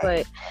 you know.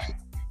 But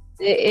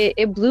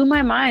it blew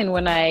my mind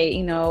when I,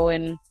 you know,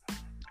 in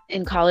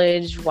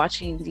college,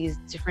 watching these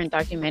different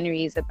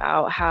documentaries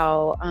about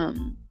how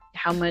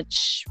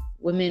much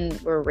women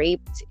were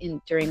raped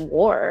during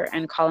war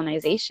and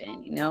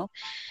colonization. You know,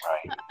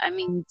 I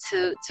mean,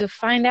 to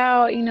find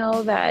out, you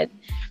know, that,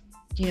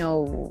 you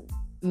know,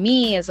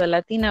 me as a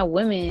Latina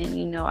woman,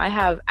 you know, I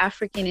have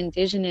African,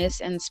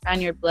 indigenous, and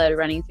Spaniard blood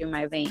running through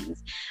my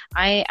veins.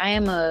 I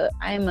am a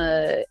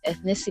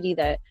ethnicity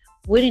that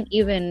wouldn't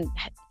even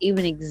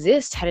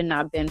exist had it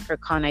not been for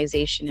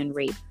colonization and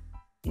rape.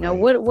 You know,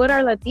 what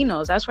are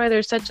Latinos? That's why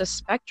there's such a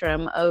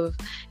spectrum of,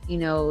 you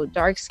know,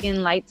 dark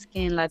skin, light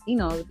skin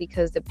Latinos,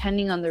 because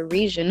depending on the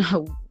region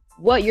of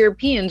what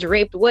Europeans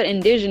raped, what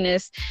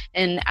indigenous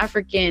and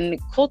African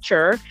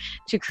culture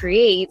to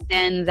create,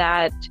 then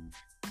that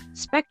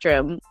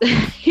spectrum,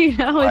 you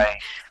know,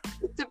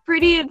 it's a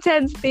pretty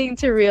intense thing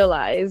to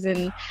realize.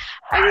 And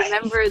I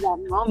remember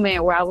that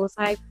moment where I was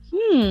like,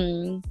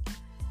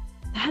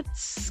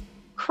 that's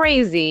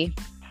crazy.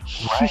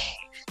 Right.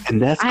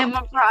 And I'm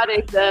a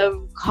product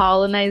of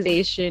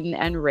colonization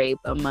and rape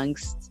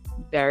amongst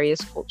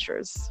various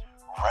cultures.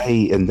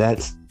 Right. And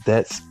that's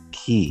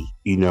key,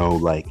 you know,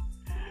 like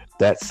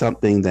that's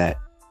something that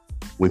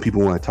when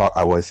people want to talk,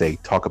 I always say,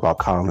 talk about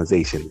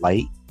colonization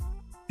light.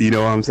 You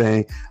know what I'm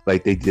saying?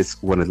 Like they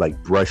just want to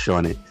like brush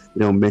on it.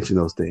 They don't mention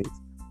those things.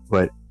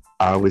 But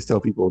I always tell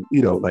people,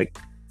 you know, like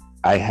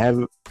I have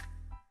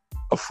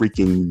a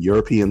freaking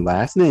European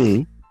last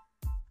name,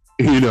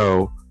 you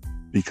know,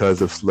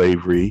 because of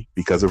slavery,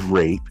 because of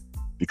rape,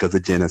 because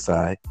of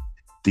genocide.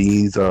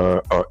 These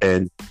are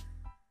and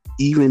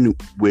even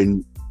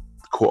when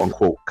quote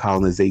unquote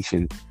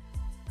colonization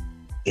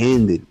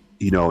ended,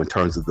 you know, in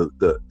terms of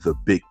the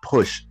big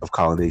push of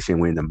colonization,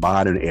 we're in the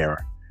modern era,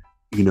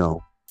 you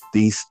know,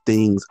 these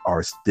things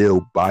are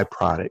still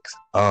byproducts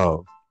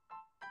of,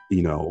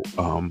 you know,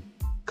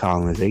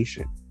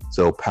 colonization.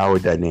 So power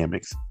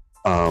dynamics,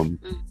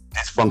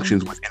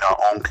 dysfunctions within our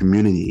own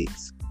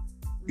communities,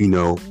 you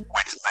know,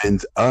 which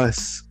lends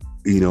us,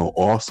 you know,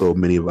 also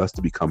many of us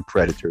to become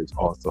predators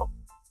also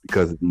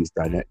because of these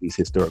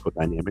historical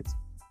dynamics.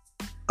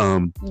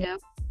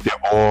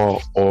 They're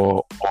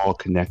all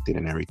connected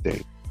and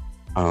everything.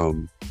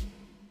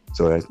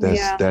 So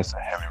that's a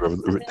heavy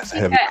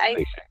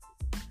revelation.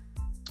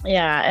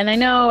 Yeah, and I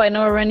know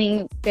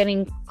we're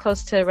getting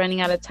close to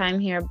running out of time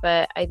here,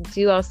 but I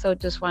do also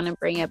just want to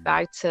bring it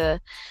back to,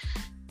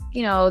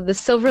 the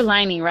silver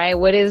lining, right?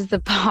 What is the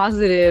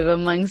positive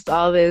amongst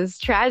all this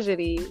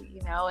tragedy,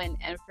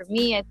 and for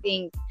me, I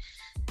think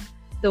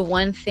the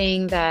one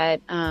thing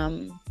that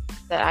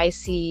I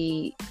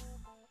see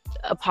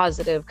a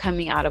positive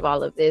coming out of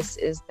all of this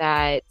is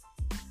that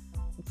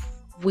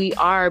we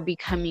are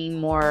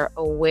becoming more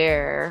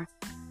aware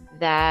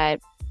that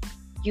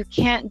you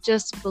can't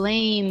just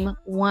blame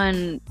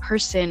one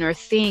person or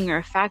thing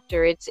or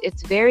factor.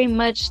 It's very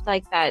much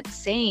like that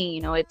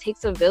saying, it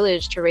takes a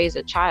village to raise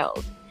a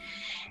child.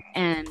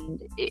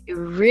 And it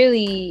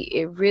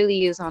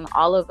really is on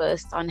all of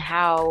us on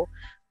how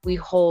we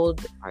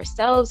hold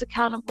ourselves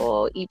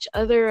accountable, each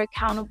other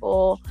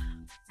accountable,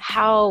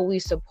 how we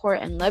support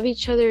and love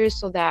each other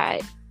so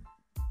that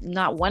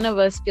not one of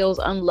us feels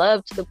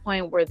unloved to the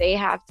point where they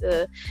have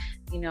to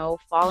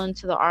fall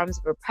into the arms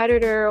of a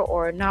predator,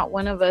 or not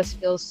one of us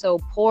feels so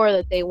poor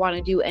that they want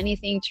to do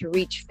anything to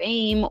reach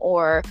fame,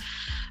 or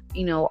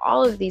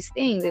all of these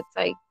things. It's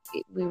like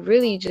we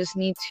really just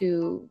need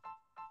to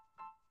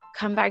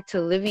come back to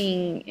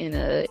living in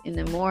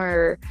a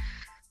more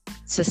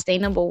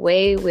sustainable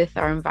way with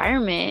our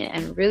environment,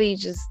 and really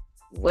just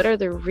what are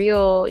the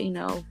real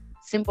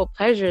simple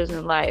pleasures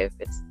in life.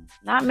 It's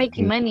not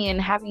making money and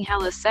having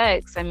hella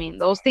sex. I mean,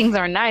 those things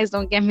are nice,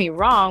 don't get me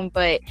wrong,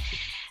 but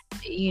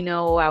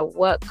at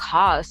what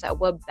cost, at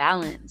what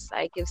balance?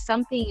 Like, if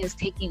something is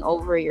taking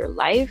over your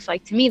life,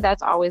 like, to me,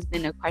 that's always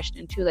been a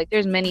question too. Like,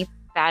 there's many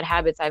bad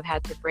habits I've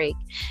had to break,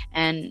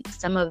 and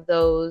some of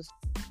those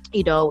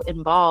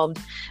involved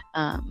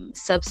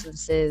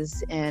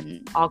substances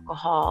and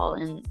alcohol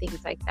and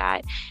things like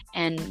that.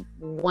 And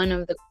one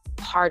of the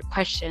hard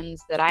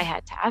questions that I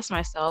had to ask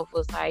myself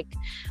was like,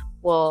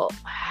 well,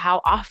 how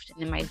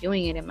often am I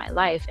doing it in my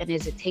life? And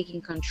is it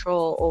taking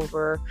control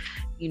over,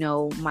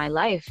 my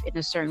life in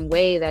a certain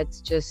way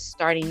that's just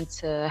starting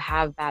to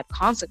have bad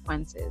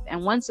consequences?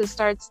 And once it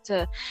starts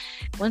to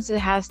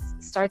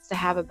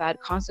have a bad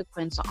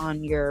consequence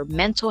on your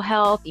mental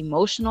health,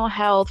 emotional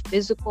health,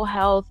 physical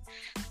health,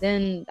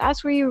 then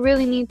that's where you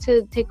really need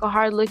to take a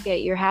hard look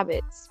at your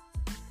habits.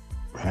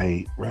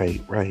 Right.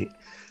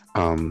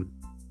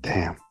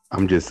 Damn.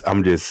 I'm just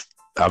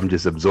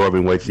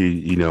absorbing what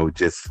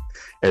just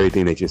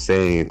everything that you're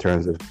saying in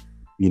terms of,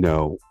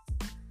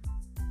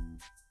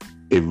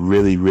 it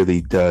really, really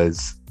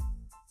does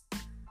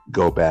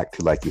go back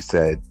to, like you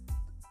said,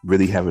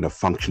 really having a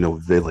functional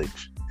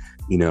village,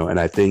 and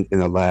I think in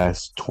the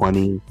last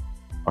 20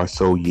 or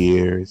so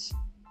years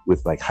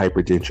with like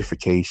hyper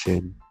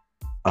gentrification,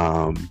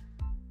 and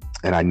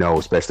I know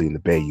especially in the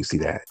Bay, you see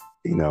that,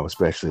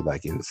 especially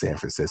like in San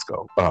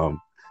Francisco,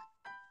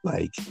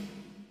 like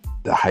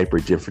the hyper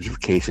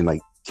gentrification, like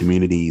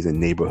communities and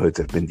neighborhoods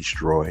have been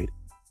destroyed,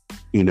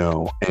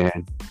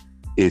 and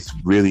it's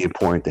really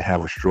important to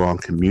have a strong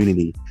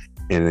community,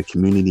 and a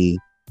community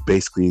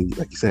basically,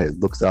 like you said,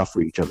 looks out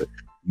for each other.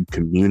 You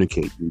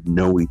communicate, you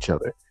know each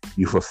other,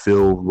 you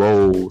fulfill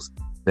roles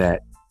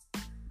that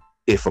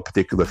if a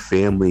particular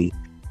family,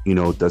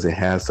 doesn't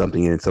have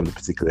something in some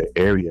particular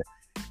area,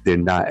 they're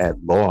not at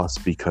loss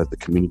because the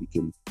community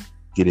can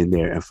get in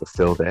there and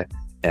fulfill that.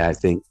 And I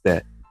think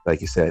that,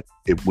 like you said,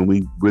 when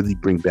we really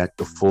bring back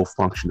the full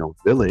functional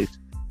village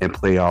and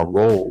play our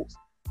roles,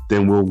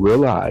 then we'll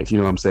realize,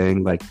 what I'm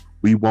saying? Like,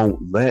 we won't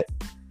let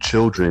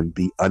children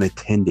be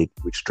unattended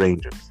with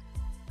strangers.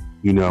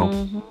 We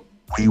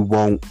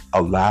won't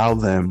allow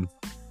them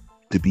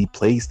to be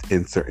placed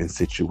in certain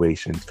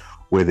situations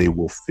where they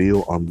will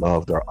feel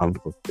unloved or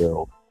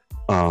unfulfilled.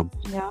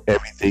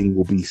 Everything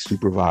will be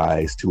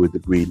supervised to a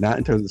degree, not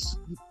in terms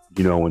of,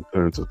 in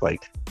terms of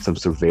like some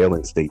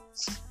surveillance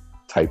states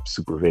type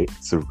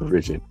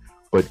supervision,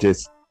 but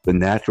just the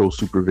natural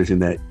supervision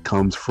that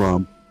comes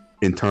from,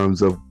 in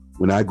terms of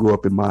when I grew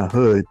up in my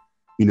hood,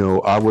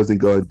 I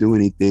wasn't going to do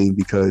anything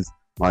because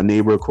my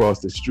neighbor across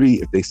the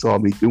street, if they saw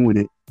me doing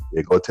it,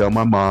 they're going to tell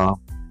my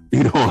mom.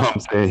 You know what I'm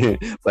saying?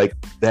 Like,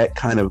 that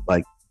kind of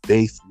like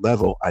base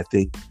level, I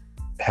think,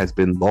 has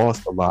been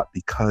lost a lot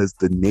because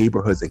the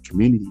neighborhoods and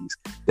communities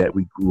that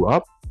we grew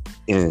up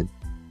in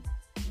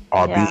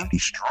are being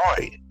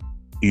destroyed.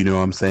 You know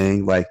what I'm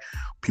saying? Like,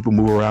 people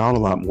move around a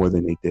lot more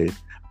than they did.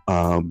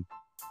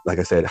 Like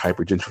I said,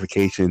 hyper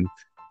gentrification,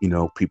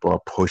 people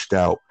are pushed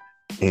out.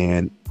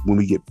 And when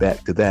we get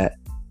back to that,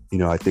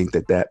 I think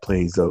that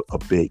plays a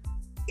big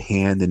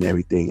hand in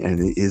everything. And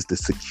it is the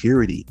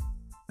security.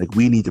 Like,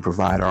 we need to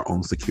provide our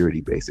own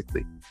security,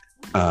 basically.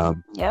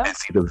 And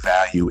see the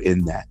value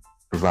in that,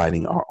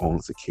 providing our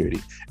own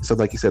security. So,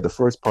 like you said, the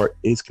first part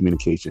is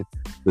communication.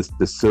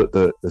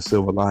 The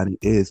silver lining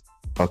is,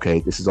 okay,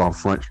 this is on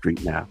Front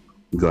Street now.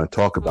 We're going to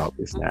talk about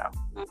this now.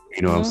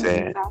 You know what I'm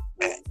saying?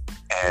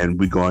 And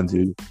we're going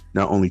to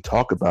not only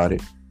talk about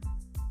it,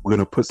 we're going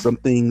to put some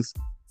things,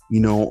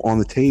 on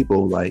the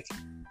table, like,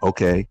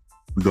 okay,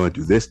 we're going to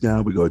do this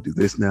now. We're going to do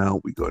this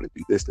now. We're going to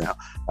do this now.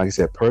 Like I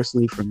said,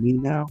 personally, for me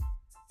now,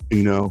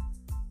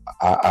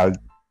 I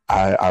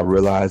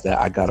realize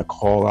that I got to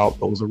call out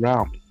those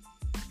around me.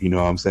 You know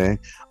what I'm saying?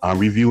 I'm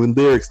reviewing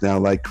lyrics now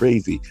like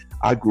crazy.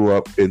 I grew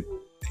up in,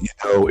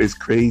 it's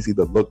crazy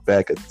to look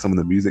back at some of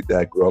the music that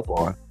I grew up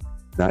on.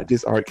 Not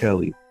just R.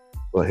 Kelly,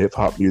 but hip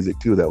hop music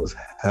too. That was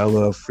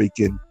hella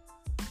freaking,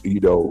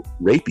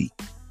 rapey.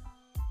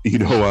 You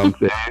know what I'm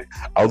saying?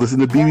 I was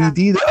listening to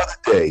BBD the other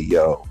day,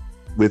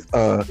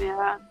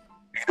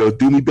 with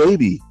Do Me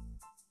Baby,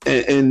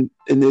 and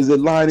there's a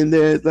line in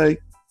there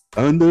like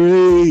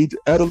underage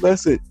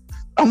adolescent.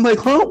 I'm like,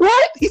 huh?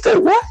 What? He said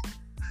what?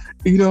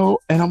 And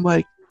I'm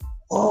like,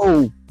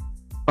 whoa.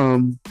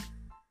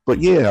 But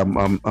yeah,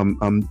 I'm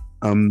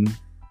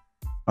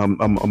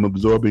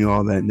absorbing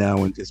all that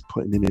now and just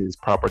putting it in its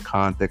proper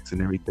context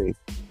and everything.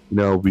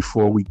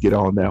 Before we get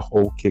on that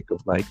whole kick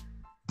of like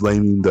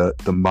blaming the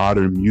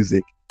modern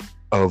music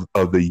of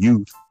the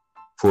youth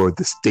for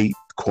the state,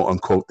 quote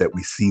unquote, that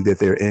we see that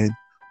they're in,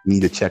 we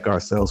need to check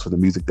ourselves for the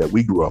music that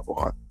we grew up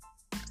on.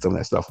 Some of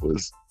that stuff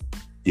was,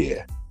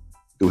 it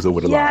was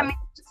over the line.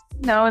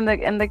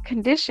 And the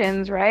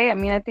conditions, right? I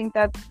mean, I think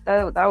that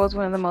was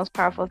one of the most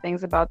powerful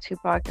things about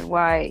Tupac and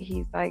why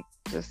he's like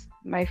just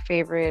my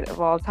favorite of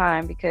all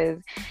time,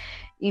 because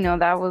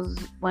that was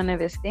one of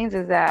his things,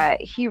 is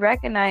that he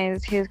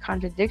recognized his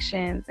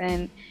contradictions,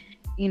 and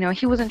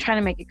he wasn't trying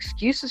to make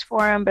excuses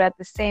for him, but at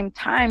the same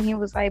time he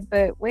was like,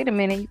 but wait a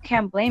minute, you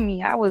can't blame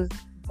me. I was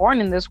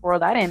born in this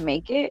world. I didn't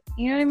make it.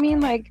 You know what I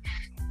mean? Like,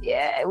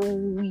 yeah,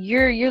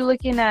 you're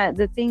looking at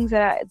the things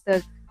that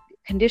the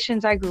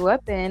conditions I grew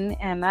up in,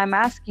 and I'm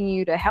asking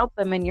you to help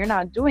them, and you're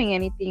not doing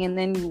anything, and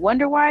then you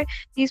wonder why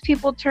these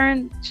people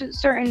turn to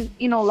certain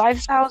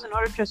lifestyles in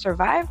order to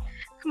survive.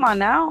 Come on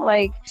now,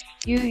 like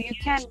you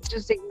can't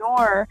just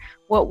ignore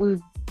what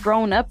we've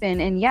grown up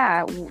in. And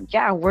yeah,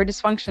 we're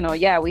dysfunctional.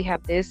 Yeah, we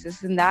have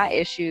this and that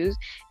issues,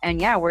 and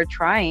yeah, we're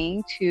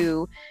trying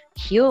to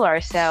heal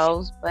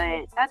ourselves,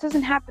 but that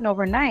doesn't happen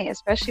overnight,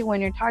 especially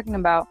when you're talking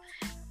about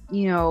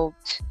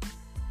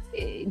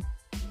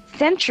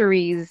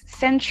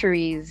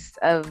centuries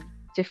of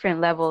different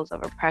levels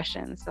of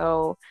oppression.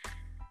 So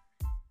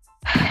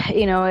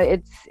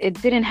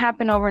it didn't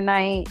happen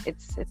overnight.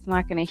 It's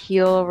not going to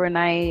heal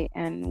overnight,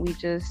 and we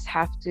just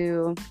have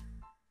to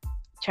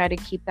try to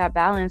keep that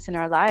balance in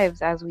our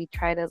lives as we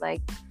try to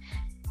like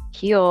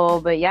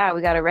heal. But yeah,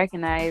 we got to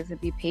recognize and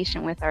be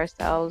patient with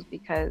ourselves,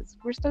 because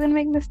we're still going to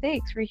make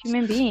mistakes. We're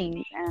human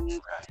beings,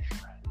 and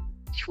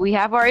we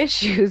have our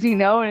issues,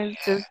 and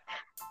it's just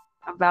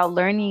about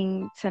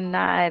learning to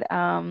not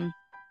to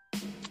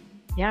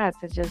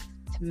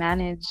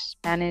manage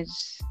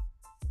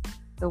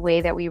the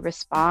way that we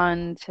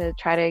respond, to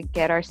try to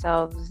get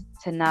ourselves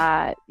to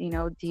not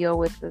deal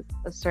with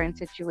a certain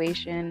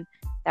situation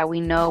that we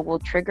know will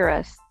trigger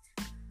us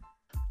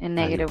in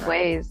negative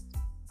ways.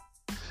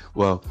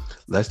 Well,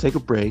 let's take a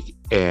break,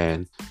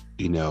 and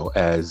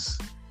as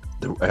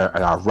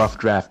our rough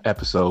draft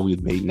episode, we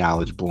made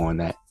knowledge born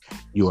that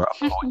you are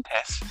a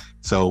poetess.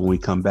 So when we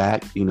come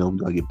back, we're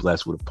gonna get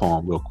blessed with a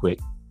poem real quick.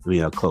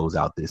 We're gonna close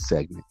out this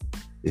segment,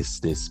 this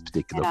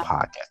particular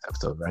podcast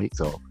episode, right?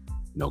 So,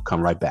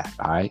 come right back.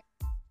 All right.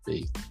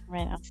 Peace.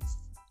 Right on.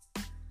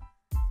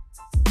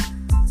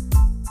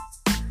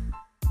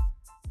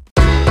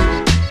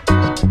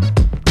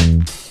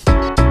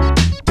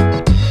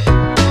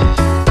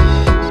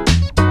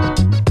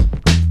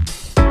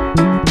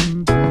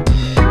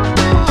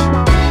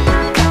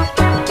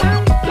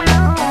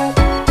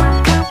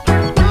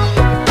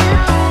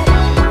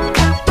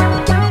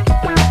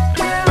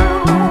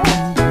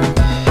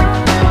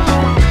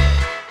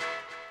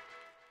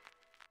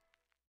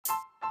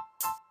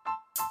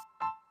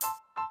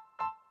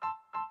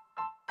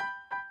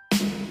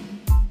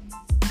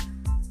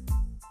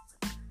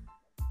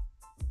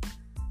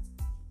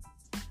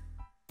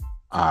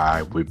 All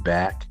right, we're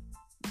back,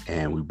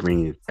 and we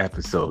bring the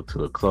episode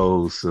to a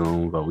close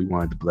soon, but we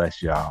wanted to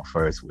bless y'all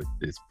first with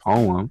this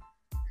poem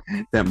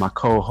that my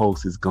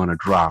co-host is gonna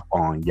drop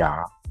on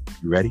y'all.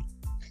 You ready?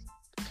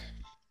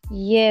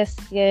 Yes,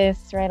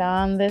 right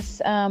on.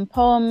 This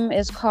poem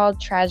is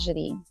called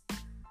Tragedy,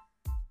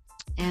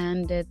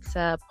 and it's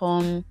a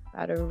poem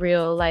about a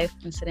real life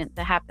incident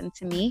that happened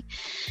to me.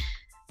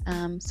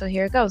 So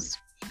here it goes.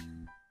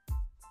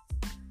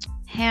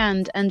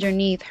 Hand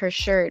underneath her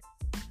shirt,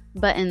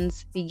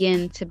 buttons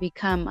begin to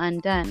become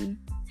undone.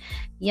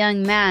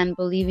 Young man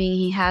believing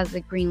he has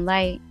the green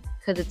light,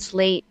 'cause it's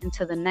late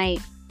into the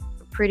night.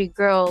 A pretty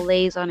girl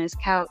lays on his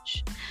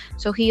couch,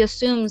 so he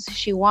assumes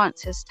she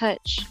wants his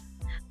touch.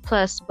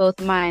 Plus, both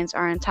minds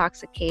are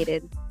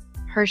intoxicated.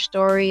 Her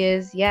story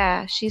is,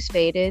 yeah, she's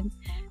faded,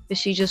 but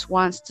she just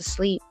wants to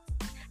sleep.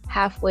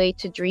 Halfway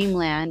to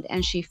dreamland,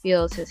 and she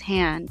feels his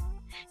hand.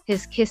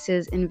 His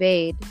kisses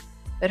invade,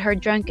 but her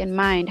drunken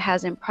mind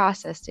hasn't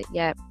processed it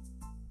yet.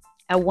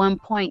 At one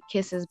point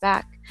kisses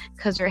back,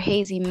 'cause her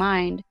hazy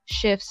mind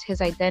shifts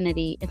his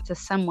identity into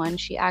someone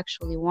she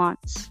actually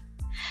wants.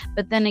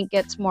 But then it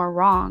gets more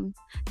wrong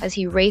as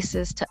he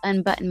races to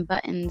unbutton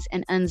buttons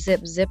and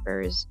unzip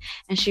zippers,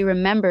 and she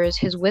remembers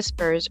his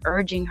whispers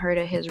urging her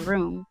to his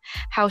room,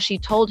 how she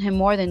told him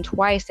more than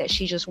twice that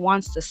she just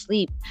wants to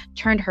sleep,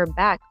 turned her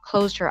back,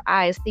 closed her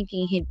eyes,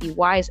 thinking he'd be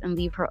wise and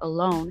leave her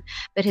alone.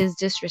 But his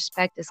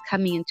disrespect is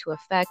coming into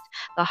effect.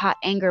 The hot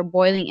anger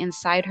boiling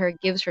inside her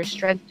gives her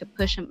strength to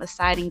push him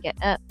aside and get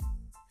up.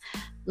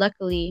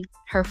 Luckily,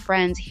 her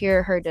friends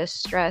hear her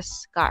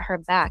distress, got her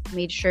back,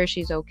 made sure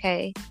she's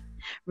okay.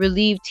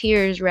 Relieved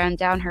tears ran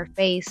down her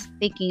face,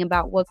 thinking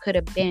about what could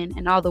have been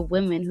and all the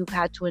women who've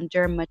had to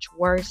endure much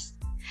worse.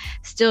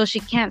 Still, she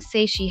can't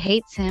say she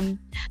hates him.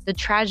 The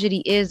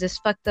tragedy is this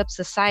fucked up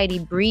society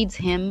breeds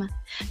him,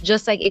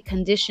 just like it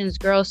conditions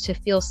girls to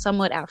feel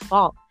somewhat at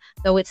fault,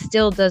 though it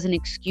still doesn't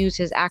excuse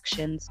his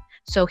actions,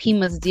 so he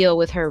must deal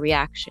with her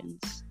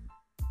reactions.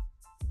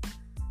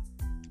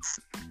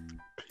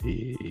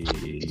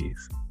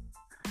 Peace.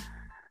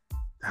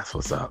 That's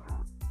what's up.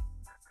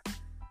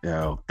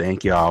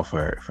 Thank y'all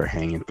for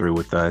hanging through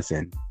with us,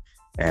 and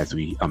as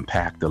we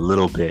unpacked a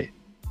little bit,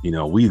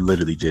 we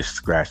literally just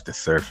scratched the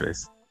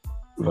surface,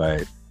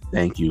 but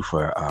thank you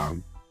for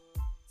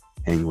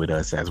hanging with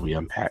us as we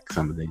unpack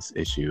some of this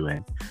issue.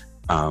 And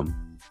on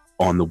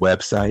the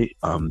website,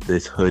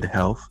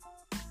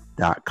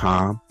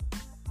 thishoodhealth.com,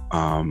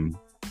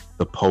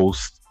 the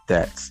post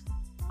that's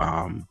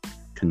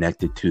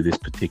connected to this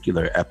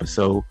particular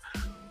episode,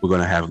 we're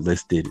going to have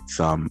listed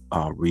some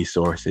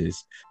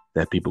resources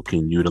that people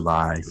can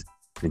utilize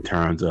in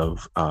terms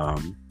of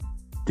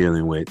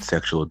dealing with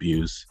sexual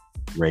abuse,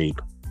 rape,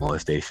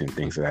 molestation,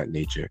 things of that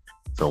nature.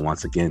 So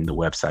once again, the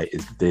website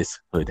is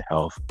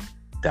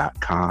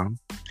thishoodhealth.com.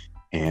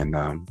 And,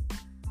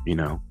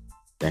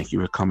 thank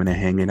you for coming and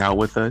hanging out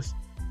with us.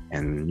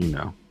 And,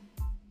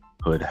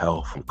 Hood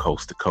Health from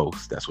coast to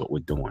coast. That's what we're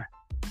doing.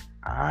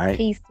 All right.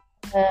 Peace.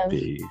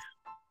 Peace.